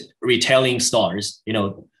retailing stars,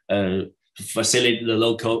 facilitate the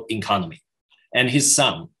local economy. And his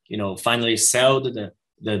son, finally sold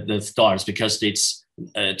the stars because it's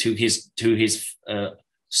to his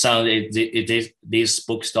son. These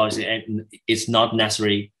bookstores, and it's not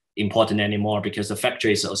necessarily important anymore because the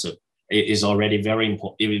factory is already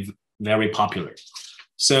very popular.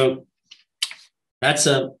 So that's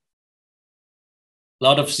a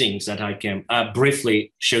lot of things that I can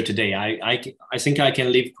briefly show today. I think I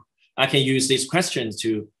can use these questions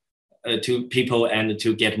to people and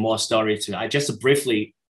to get more stories. I just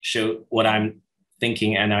briefly show what I'm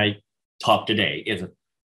thinking, and I talk today is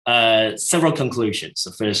several conclusions.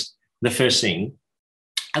 The first thing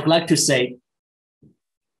I'd like to say,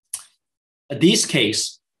 this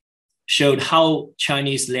case showed how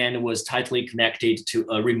Chinese land was tightly connected to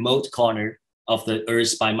a remote corner of the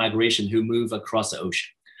earth by migration who move across the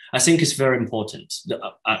ocean. I think it's very important.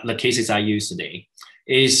 The cases I use today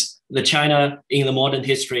is the China in the modern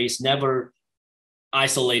history is never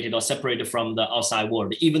isolated or separated from the outside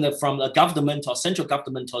world. Even from the government or central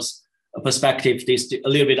government's perspective, it's a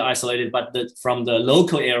little bit isolated, but from the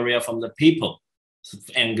local area, from the people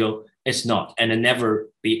angle, it's not, and it never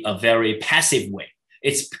be a very passive way.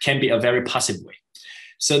 It can be a very passive way.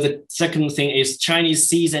 So the second thing is Chinese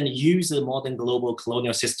seize and use the modern global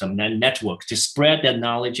colonial system and network to spread their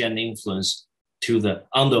knowledge and influence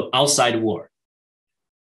on the outside world.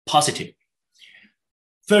 Positive.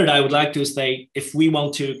 Third, I would like to say, if we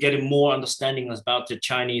want to get more understanding about the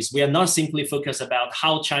Chinese, we are not simply focused about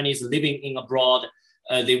how Chinese living in abroad,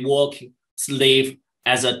 they work, live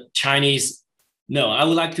as a Chinese. No, I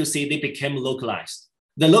would like to see they became localized.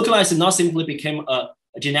 The localized not simply became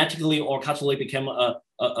genetically or culturally became a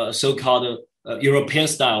so-called European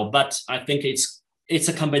style, but I think it's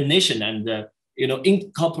a combination and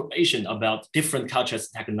incorporation about different cultures,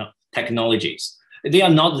 technologies. They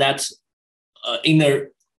are not that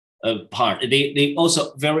inner part. They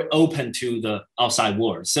also very open to the outside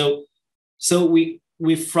world. So we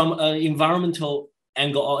from an environmental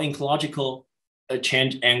angle or ecological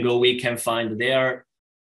change angle, we can find their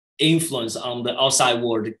influence on the outside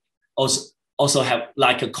world also have,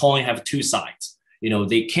 like a coin, have 2 sides.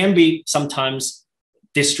 They can be sometimes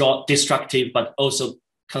destructive, but also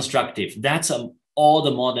constructive. That's all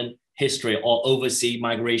the modern history or overseas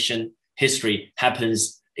migration history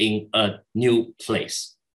happens in a new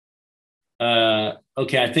place.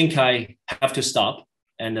 Okay, I think I have to stop.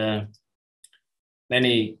 And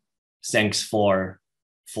many thanks for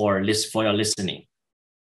your listening.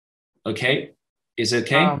 Okay, is it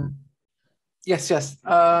okay?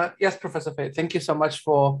 Yes, Professor Fei. Thank you so much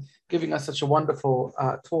for giving us such a wonderful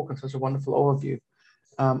talk and such a wonderful overview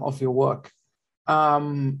of your work.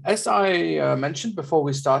 As I mentioned before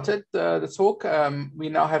we started the talk, we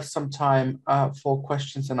now have some time for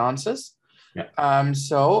questions and answers. Yeah.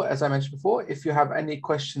 So, as I mentioned before, if you have any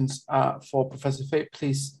questions for Professor Fei,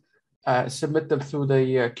 please submit them through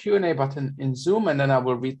the Q&A button in Zoom, and then I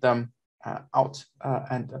will read them out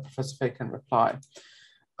and Professor Fei can reply.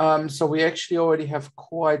 So we actually already have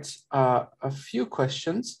quite a few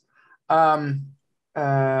questions. We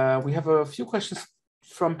have a few questions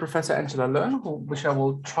from Professor Angela Leung, which I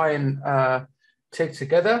will try and take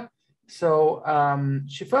together. So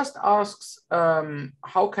she first asks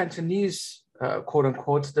how Cantonese, quote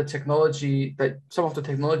unquote, the technology that some of the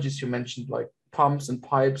technologies you mentioned, like pumps and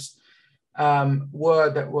pipes, that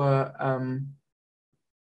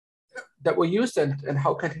were used, and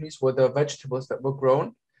how Cantonese were the vegetables that were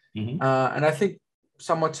grown. Mm-hmm. And I think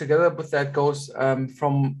somewhat together with that goes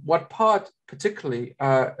from what part particularly,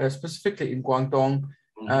 specifically in Guangdong,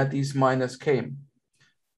 these miners came.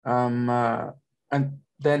 And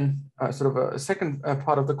then sort of a second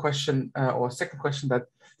part of the question, or second question that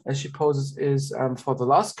she poses is for the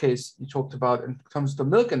last case you talked about in terms of the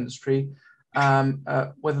milk industry,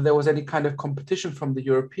 whether there was any kind of competition from the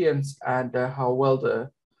Europeans and how well the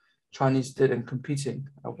Chinese did in competing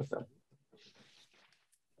with them.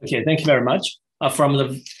 Okay, thank you very much. From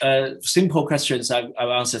the simple questions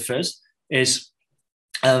I'll answer first is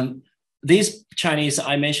these Chinese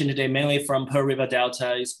I mentioned today, mainly from Pearl River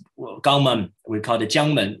Delta, is Gangmen. We call it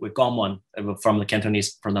Jiangmen with Gangmen from the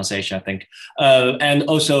Cantonese pronunciation, I think. And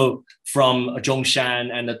also from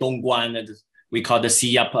Zhongshan and the Dongguan, and we call the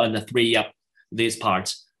Xiyap and the Three Yap, these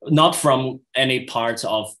parts. Not from any part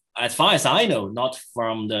of, as far as I know, not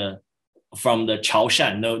from the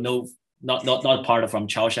Chaoshan. No, not part of from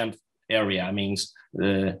Chaoshan area. I mean,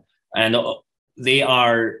 and they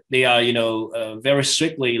are very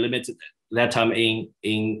strictly limited that time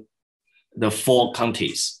in the 4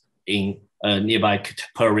 counties in nearby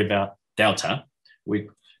Pearl River Delta.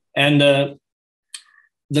 The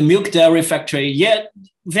milk dairy factory, yet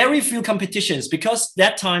very few competitions, because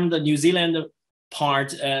that time the New Zealand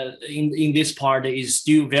part in this part is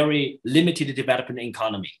still very limited development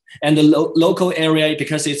economy, and the local area,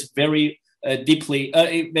 because it's very deeply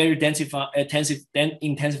very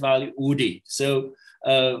intensified woody. So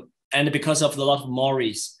and because of a lot of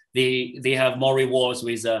Maoris, they have Maori wars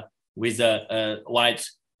with white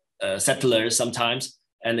settlers sometimes,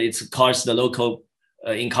 and it's caused the local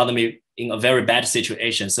economy in a very bad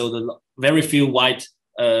situation. So the very few white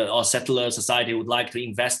or settler society would like to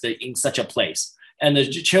invest in such a place. And the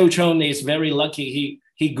Chou is very lucky.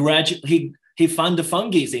 He found the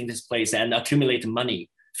fungi in this place and accumulate money,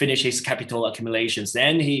 finish his capital accumulations.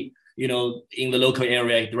 Then he, in the local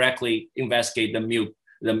area, directly investigate the milk,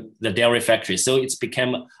 the dairy factory. So it's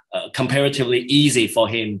become comparatively easy for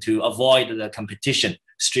him to avoid the competition,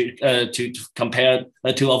 to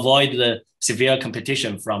avoid the severe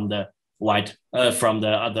competition from the from the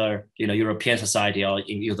other, European society or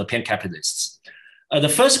European capitalists. The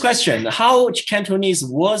first question: how Cantonese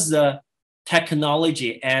was the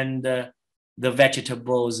technology and the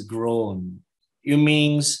vegetables grown? You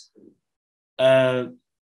means I'm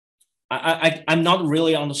not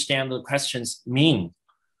really understand the questions mean.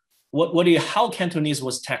 How Cantonese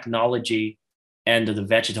was technology and the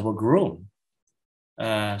vegetable grown?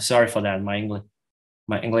 Sorry for that. My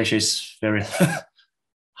English is very.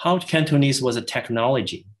 How Cantonese was a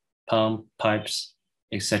technology, pump, pipes,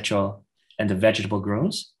 etc., and the vegetable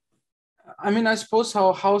grows? I mean, I suppose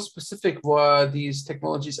how specific were these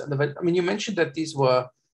technologies and you mentioned that these were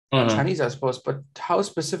Chinese, I suppose, but how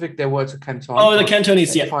specific they were to Canton? Oh, the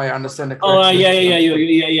Cantonese, yeah. If I understand it correctly.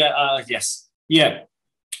 Oh, yes. Yeah.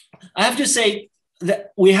 I have to say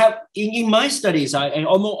that we have, in my studies, I'm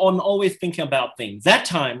always thinking about things. That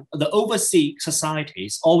time, the overseas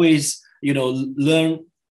societies always, learn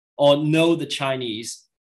or know the Chinese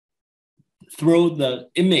through the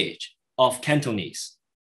image of Cantonese.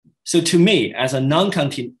 So to me, as a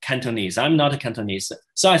non-Cantonese, I'm not a Cantonese.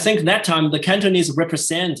 So I think that time the Cantonese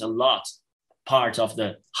represent a lot part of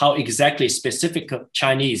how exactly specific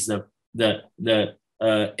Chinese the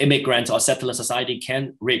immigrant or settler society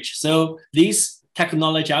can reach. So these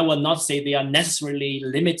technology, I will not say they are necessarily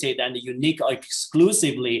limited and unique or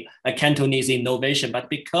exclusively a Cantonese innovation, but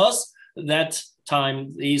because that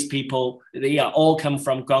time these people, they are all come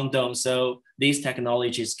from Guangdong, so these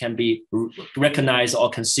technologies can be recognized or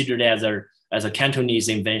considered as a Cantonese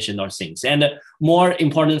invention or things. And the more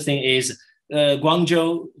important thing is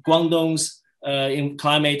Guangdong's in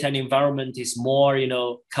climate and environment is more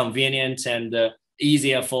convenient and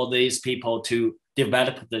easier for these people to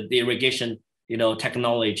develop the irrigation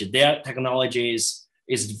technology. Their technology is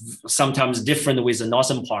sometimes different with the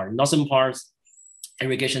northern part. Northern parts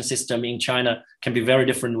irrigation system in China can be very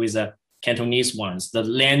different with the Cantonese ones. The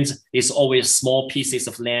land is always small pieces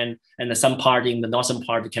of land, and some part in the northern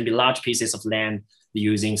part can be large pieces of land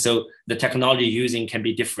using. So the technology using can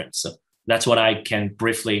be different. So that's what I can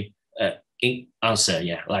briefly answer.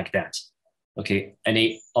 Yeah, like that. Okay.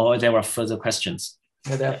 There were further questions?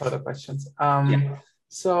 Yeah, there are further questions.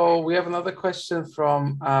 So we have another question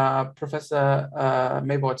from Professor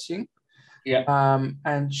Meibo Qing. Yeah.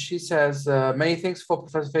 And she says, many thanks for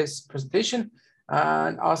Professor Fei's presentation,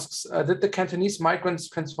 and asks, did the Cantonese migrants'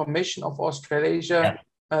 transformation of Australasia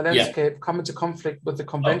landscape come into conflict with the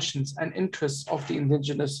conventions and interests of the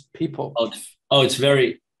indigenous people? It's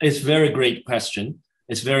very great question.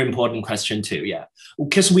 It's very important question too. Yeah,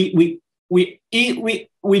 because we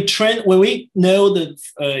train when we know that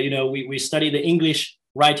we study the English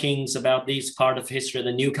writings about this part of history,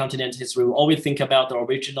 the new continent history. We always think about the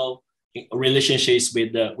original relationships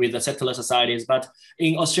with the settler societies. But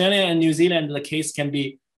in Australia and New Zealand, the case can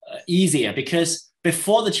be easier because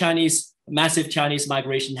before the massive Chinese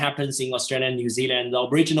migration happens in Australia and New Zealand, the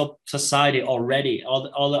original society already,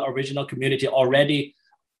 all the original community already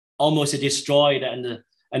almost destroyed and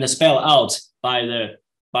spelled out by the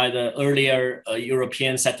earlier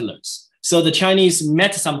European settlers. So the Chinese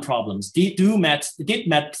met some problems, did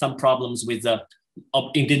met some problems with the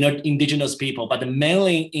indigenous people, but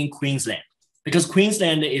mainly in Queensland, because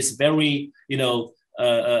Queensland is very,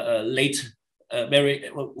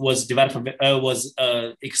 was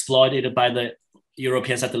exploited by the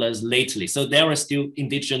European settlers lately. So there are still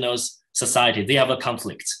indigenous society. They have a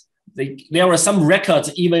conflict. There are some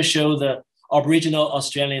records even show the Aboriginal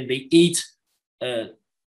Australian, they eat the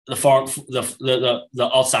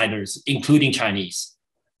outsiders, including Chinese.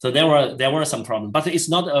 So there were some problems, but it's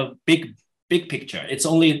not a big picture. It's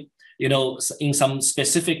only, in some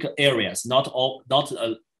specific areas, not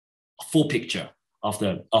a full picture of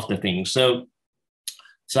the thing. So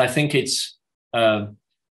I think it's not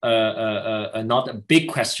a big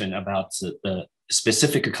question about the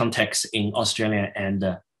specific context in Australia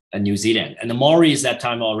and New Zealand. And the Maoris that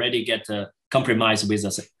time already get compromised with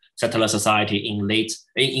the settler society in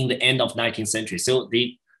the end of 19th century. So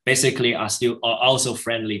they basically are also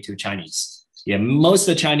friendly to Chinese. Yeah, most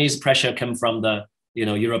of the Chinese pressure come from the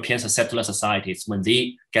European settler societies when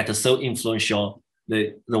they get so influential.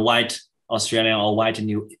 The white Australian or white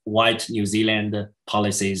New Zealand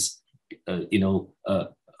policies,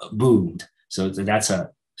 boomed. So that's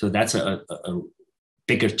a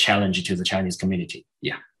bigger challenge to the Chinese community.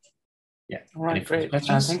 Yeah. All right, great.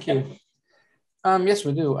 Thank you. Yes,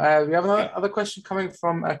 we do. We have another question coming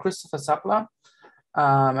from Christopher Sapler.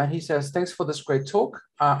 And he says, thanks for this great talk.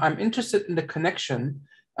 I'm interested in the connection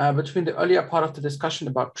between the earlier part of the discussion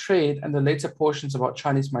about trade and the later portions about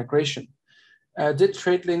Chinese migration. Did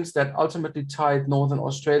trade links that ultimately tied Northern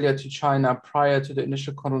Australia to China prior to the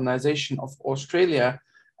initial colonization of Australia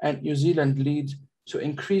and New Zealand lead to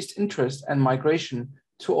increased interest and migration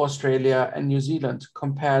to Australia and New Zealand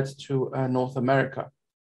compared to North America?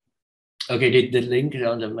 Okay, the link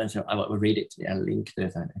on the mention, I will read it. Yeah, link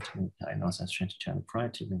that I know that's to China prior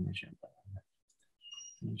to the initial.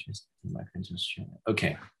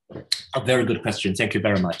 Okay, a very good question. Thank you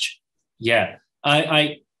very much. Yeah,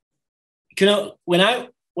 when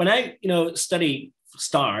I study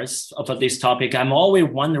stars of this topic, I'm always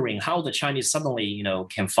wondering how the Chinese suddenly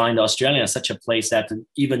can find Australia such a place that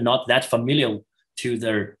even not that familiar to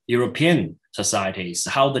their European societies.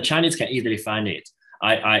 How the Chinese can easily find it.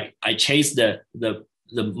 I chase the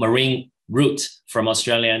marine route from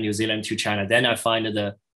Australia and New Zealand to China. Then I find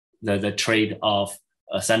the trade of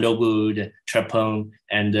sandalwood, trepang,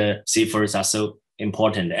 and seafoods are so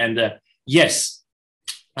important. And yes,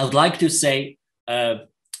 I would like to say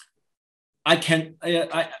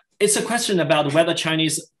it's a question about whether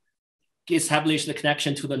Chinese established the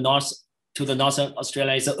connection to the Northern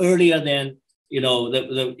Australia is earlier than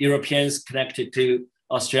the Europeans connected to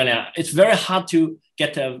Australia. It's very hard to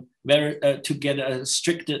get a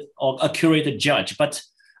strict or accurate judge. But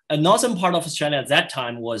a northern part of Australia at that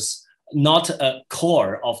time was not a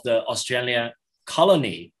core of the Australian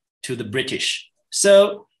colony to the British.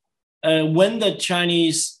 So when the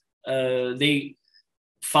Chinese they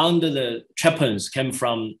found the trepangs came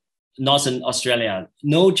from Northern Australia,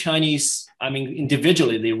 no Chinese,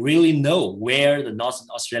 individually, they really know where the Northern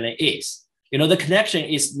Australia is. The connection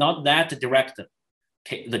is not that direct,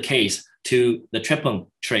 the case to the trepang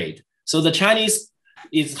trade. So the Chinese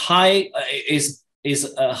is higher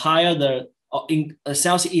in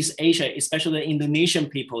Southeast Asia, especially the Indonesian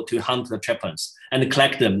people, to hunt the trepangs and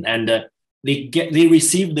collect them, and they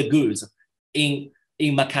receive the goods in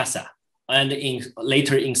Makassar and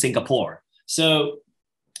later in Singapore. So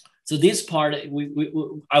this part,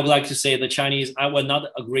 I would like to say the Chinese, I would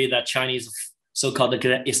not agree that Chinese so-called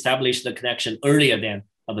established the connection earlier than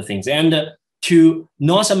other things. And to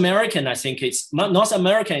North American, I think North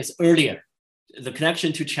American is earlier. The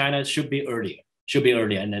connection to China should be earlier.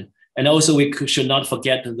 And also we should not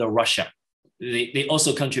forget the Russia. They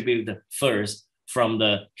also contributed first from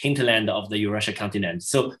the hinterland of the Eurasia continent.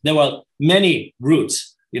 So there were many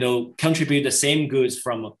routes, contribute the same goods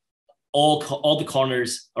from all the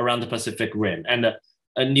corners around the Pacific Rim. And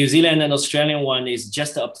New Zealand and Australian one is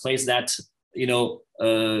just a place that,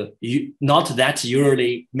 not that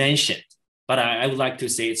usually mentioned. But I would like to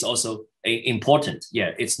say it's also important.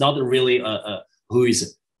 Yeah, it's not really who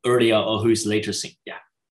is earlier or who is later thing. Yeah.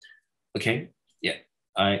 Okay. Yeah.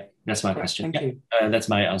 That's my question. Thank you. That's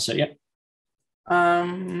my answer. Yeah.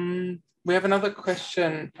 We have another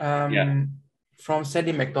question from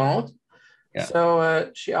Sandy McDonald. Yeah.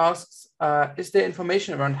 So she asks, is there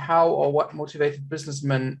information around how or what motivated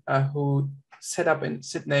businessmen who set up in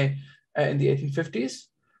Sydney in the 1850s?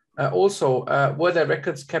 Also, were there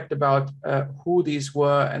records kept about who these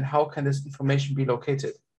were and how can this information be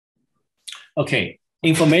located? Okay,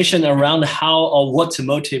 information around how or what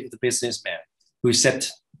motivated the businessman who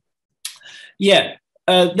set. Yeah,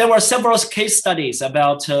 there were several case studies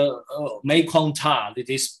about Mei Kong Ta,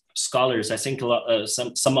 these scholars. I think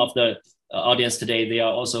some of the audience today, they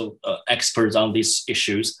are also experts on these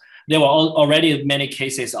issues. There were already many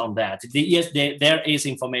cases on that. Yes, there is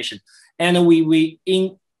information. And we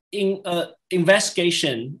in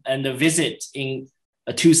investigation and a visit in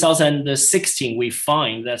 2016, we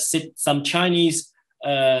find that some Chinese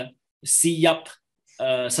Siyap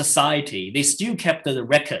society, they still kept the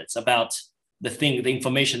records about the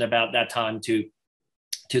information about that time to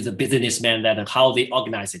the businessmen, that how they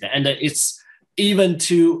organize it. And it's even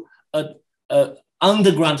to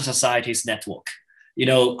underground societies network. You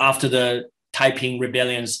know, after the Taiping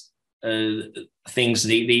rebellions things,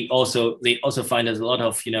 they also find there's a lot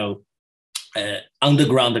of, you know,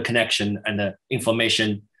 underground connection and the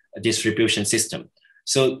information distribution system.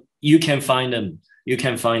 So you can find them.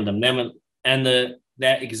 And they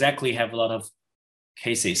exactly have a lot of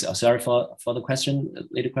cases. Sorry for the question,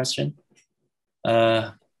 later question.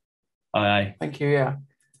 Thank you. Yeah.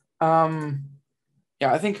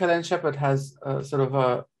 Yeah, I think Helen Shepherd has sort of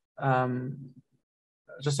a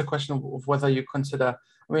just a question of whether you consider.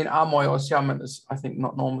 I mean, Amoy or Xiamen is, I think,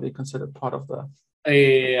 not normally considered part of the.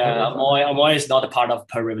 Amoy is not a part of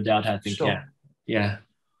Pearl River Delta, I think. Sure. Yeah.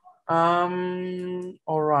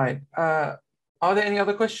 All right. Are there any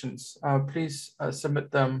other questions? Please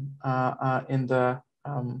submit them in the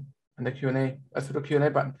Q&A through the Q&A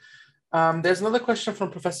button. There's another question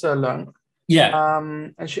from Professor Leung. Yeah.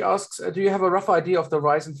 And she asks, do you have a rough idea of the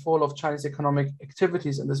rise and fall of Chinese economic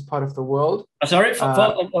activities in this part of the world? Sorry,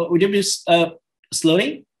 would you please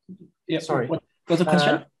slowly? Yeah. Sorry. What's the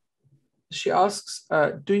question? She asks,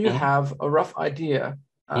 do you have a rough idea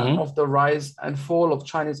of the rise and fall of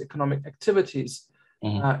Chinese economic activities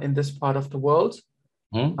in this part of the world?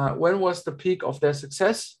 When was the peak of their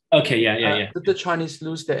success? Okay, yeah. Did the Chinese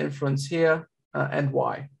lose their influence here, and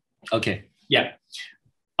why? Okay, yeah.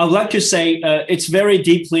 I would like to say it's very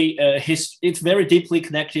deeply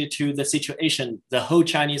connected to the situation the whole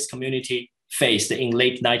Chinese community faced in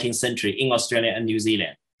late 19th century in Australia and New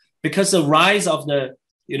Zealand, because the rise of the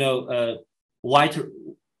white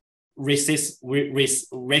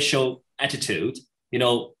racial attitude,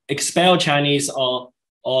 expel Chinese or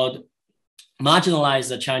marginalize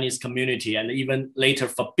the Chinese community, and even later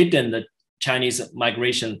forbidden the Chinese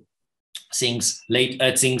migration since late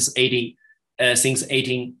 1880s,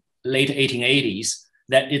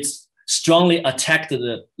 that it's strongly attacked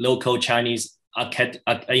the local Chinese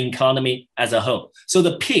economy as a whole. So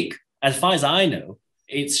the peak, as far as I know,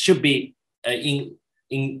 it should be in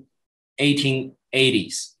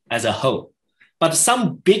 1880s as a whole. But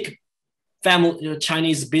some big family,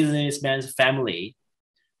 Chinese businessman's family,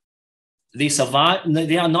 they survive.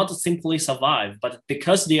 They are not simply survive, but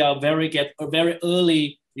because they are very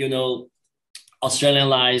early,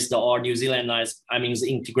 Australianized or New Zealandized,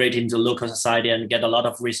 integrated into local society and get a lot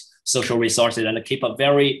of social resources and keep a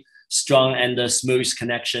very strong and smooth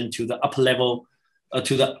connection to the upper level,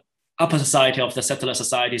 to the upper society of the settler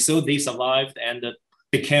society. So they survived and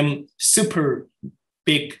became super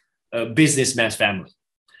big businessman's family.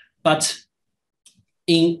 But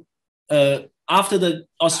after the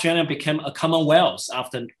Australia became a Commonwealth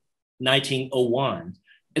after 1901,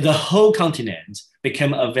 the whole continent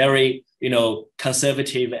became a very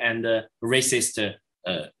conservative and racist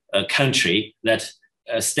country,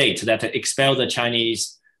 state that expelled the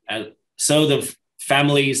Chinese. So the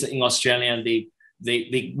families in Australia,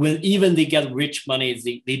 when they get rich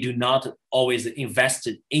money, they do not always invest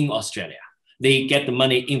in Australia. They get the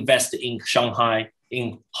money invested in Shanghai,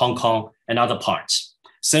 in Hong Kong, and other parts.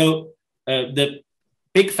 So the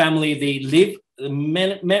big family, they live.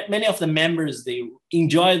 Many of the members, they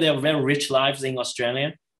enjoy their very rich lives in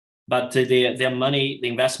Australia, but their money, the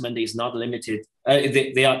investment is not limited.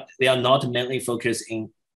 They are not mainly focused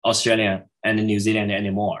in Australia and New Zealand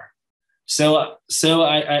anymore. So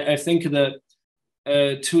I think to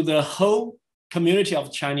the whole community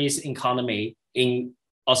of Chinese economy in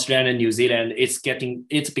Australia and New Zealand, it's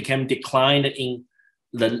become declined in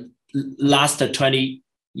the last 20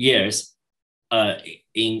 years of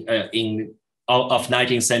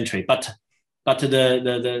 19th century, but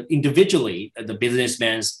the individually the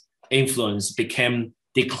businessman's influence became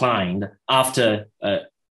declined after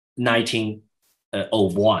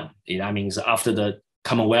 1901. That means after the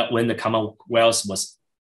Commonwealth, when the Commonwealth was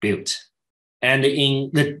built. And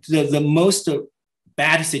in the most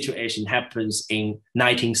bad situation happens in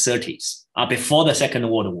 1930s, before the Second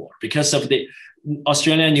World War, because of the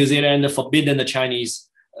Australia and New Zealand forbidden the Chinese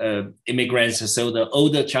immigrants. So the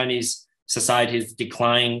older Chinese societies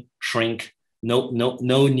decline, shrink, no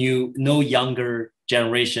younger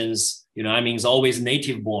generations. It's always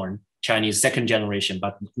native born Chinese second generation,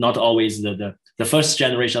 but not always the first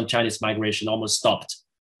generation of Chinese migration almost stopped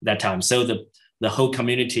that time. So the whole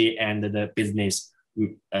community and the business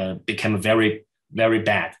became very, very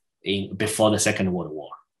bad before the Second World War.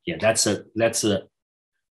 Yeah, that's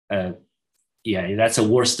a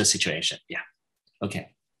worst situation. Yeah. Okay.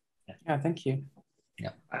 Yeah, thank you.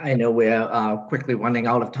 Yeah. I know we're quickly running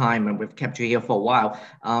out of time, and we've kept you here for a while.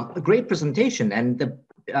 A great presentation, and the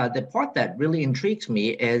part that really intrigues me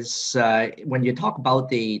is when you talk about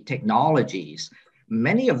the technologies.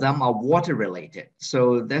 Many of them are water related.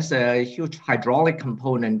 So there's a huge hydraulic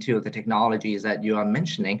component to the technologies that you are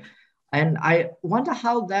mentioning. And I wonder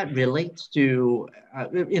how that relates to,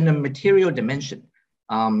 in a material dimension,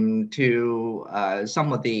 to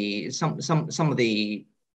some of the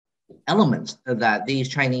elements that these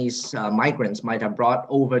Chinese migrants might have brought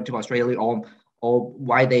over to Australia, or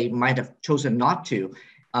why they might have chosen not to.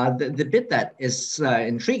 The bit that is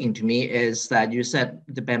intriguing to me is that you said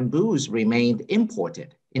the bamboos remained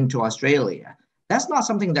imported into Australia. That's not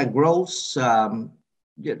something that grows,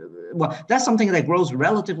 that's something that grows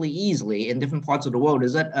relatively easily in different parts of the world.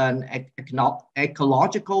 Is it an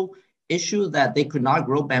ecological issue that they could not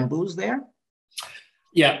grow bamboos there?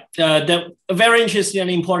 Yeah, they're very interesting and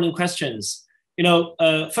important questions.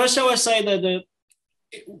 First I would say that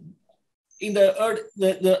in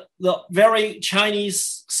the very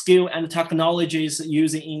Chinese skill and technologies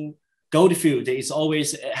using in gold field, it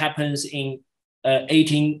always happens in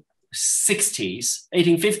 1850s and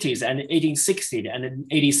 1860s and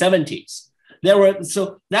 1870s.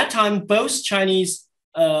 So that time both Chinese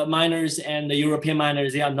miners and the European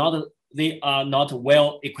miners, they are not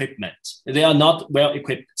well equipped.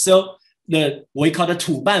 So we call the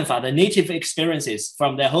土办法, the native experiences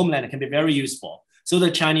from their homeland can be very useful. So the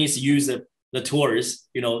Chinese use the tours,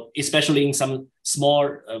 especially in some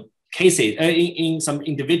small cases, in some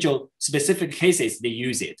individual specific cases, they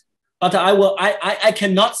use it. But I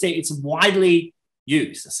cannot say it's widely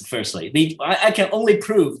used. Firstly, I can only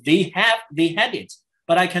prove they had it,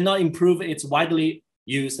 but I cannot improve it's widely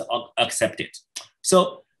used or accepted.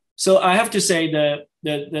 So I have to say the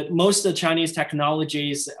most of the Chinese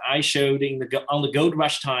technologies I showed on the gold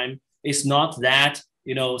rush time is not that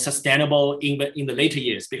sustainable in the later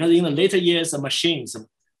years, because in the later years the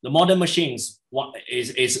modern machines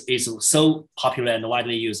is so popular and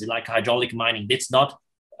widely used, like hydraulic mining. It's not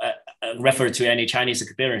referred to any Chinese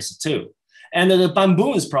experience too. And the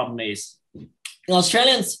bamboos problem is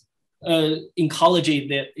Australians ecology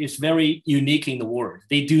that is very unique in the world.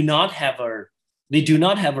 They do not have a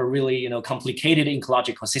really complicated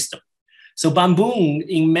ecological system. So bamboo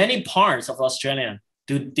in many parts of Australia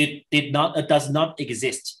does not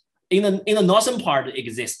exist. In the northern part it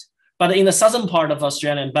exists, but in the southern part of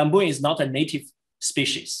Australia, bamboo is not a native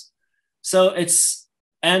species. So it's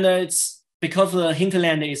because the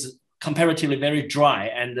hinterland is comparatively very dry,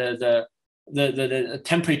 and the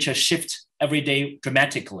temperature shifts every day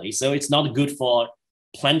dramatically. So it's not good for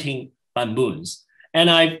planting bamboos. And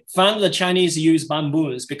I found the Chinese use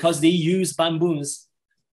bamboos because they use bamboos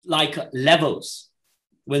like levels.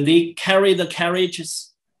 When they carry the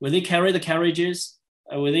carriages, when they carry the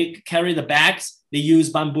bags, they use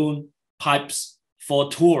bamboo pipes for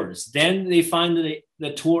tours. Then they find the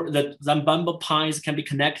bamboo pines can be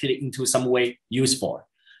connected into some way useful.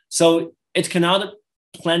 So it cannot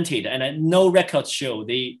plant it, and no records show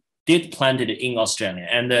they did plant it in Australia.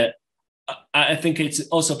 And I think it's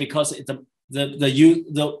also because the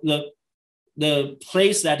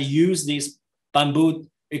place that use this bamboo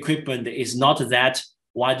equipment is not that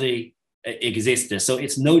widely existed, so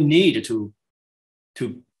it's no need to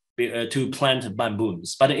plant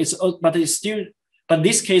bamboos. But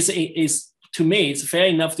this case is, to me, it's fair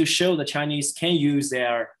enough to show the Chinese can use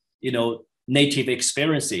their native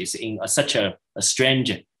experiences in such a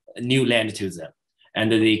strange new land to them,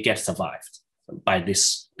 and they get survived by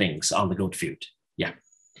these things on the gold field. Yeah,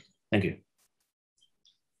 thank you.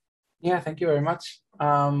 Yeah, thank you very much.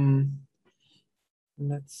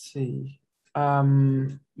 Let's see.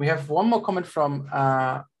 We have one more comment from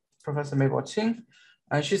Professor Mei-Bo Qing.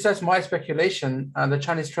 She says, my speculation, the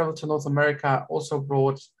Chinese travel to North America also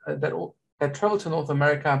brought that travel to North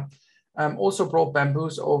America also brought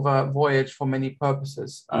bamboos over voyage for many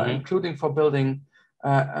purposes, including for building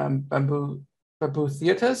bamboo bamboo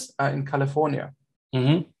theaters in California.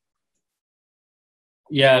 Mm-hmm.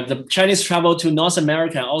 Yeah, the Chinese traveled to North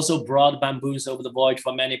America and also brought bamboos over the voyage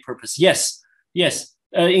for many purposes. Yes, yes.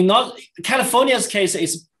 In California's case,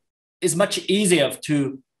 is much easier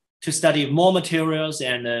to study more materials,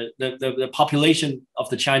 and the population of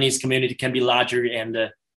the Chinese community can be larger, and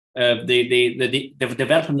the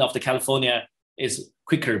development of the California is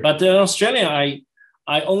quicker. But in Australia,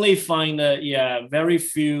 I only find very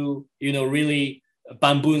few really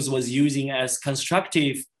bamboos was using as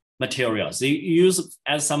constructive materials. They use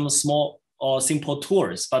as some small or simple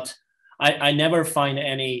tools, but I never find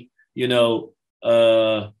any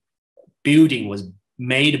building was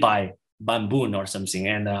made by bamboo or something.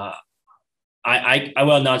 And I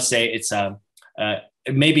will not say it's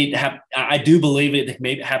maybe I do believe it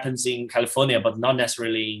maybe happens in California, but not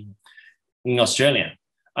necessarily in Australia.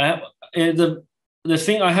 The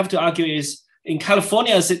thing I have to argue is in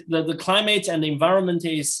California, the climate and the environment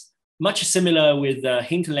is much similar with the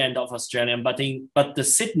hinterland of Australia, but the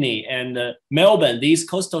Sydney and Melbourne, these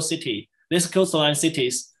coastal coastline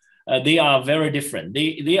cities, they are very different.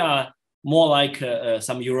 They are more like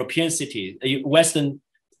some European cities, Western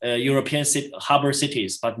European harbor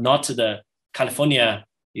cities, but not the California,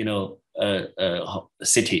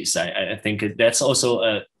 cities. I think that's also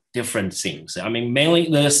a different things. I mean, mainly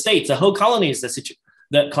the states, the whole colonies,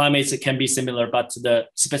 the climates can be similar, but the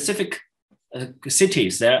specific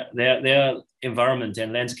cities, their environment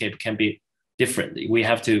and landscape can be different. We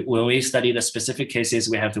have to, when we study the specific cases,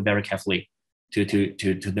 we have to very carefully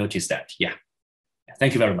to notice that. Yeah.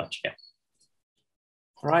 Thank you very much. Yeah.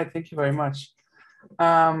 All right. Thank you very much.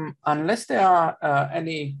 Unless there are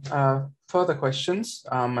any further questions,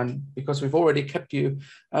 and because we've already kept you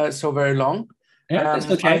so very long,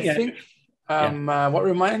 that's okay. I think what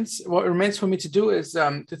remains for me to do is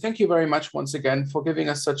to thank you very much once again for giving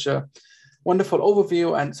us such a wonderful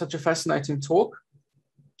overview and such a fascinating talk,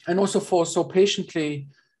 and also for so patiently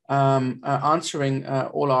answering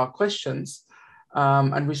all our questions.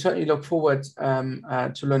 And we certainly look forward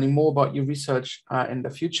to learning more about your research in the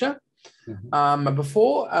future. Mm-hmm.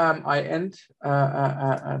 Before I end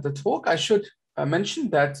the talk, I should mention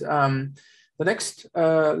that the next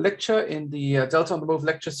lecture in the Delta on the Move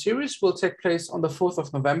lecture series will take place on the 4th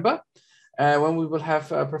of November, when we will have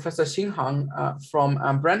Professor Xin Hang from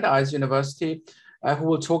Brandeis University, who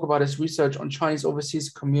will talk about his research on Chinese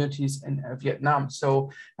overseas communities in Vietnam.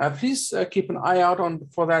 So please keep an eye out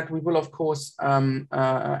for that. We will, of course,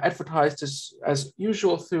 advertise this as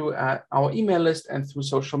usual through our email list and through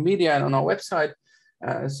social media and on our website.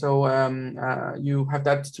 So you have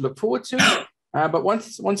that to look forward to. But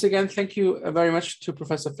once again, thank you very much to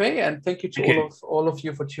Professor Fei, and thank you to all of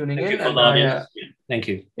you for tuning in. Thank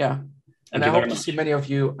you. Yeah, and I hope to see many of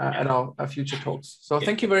you at our future talks. So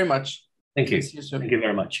thank you very much. Thank you. See you soon. Thank you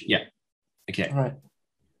very much. Yeah. Okay. All right.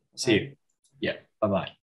 See you. Yeah. Bye-bye.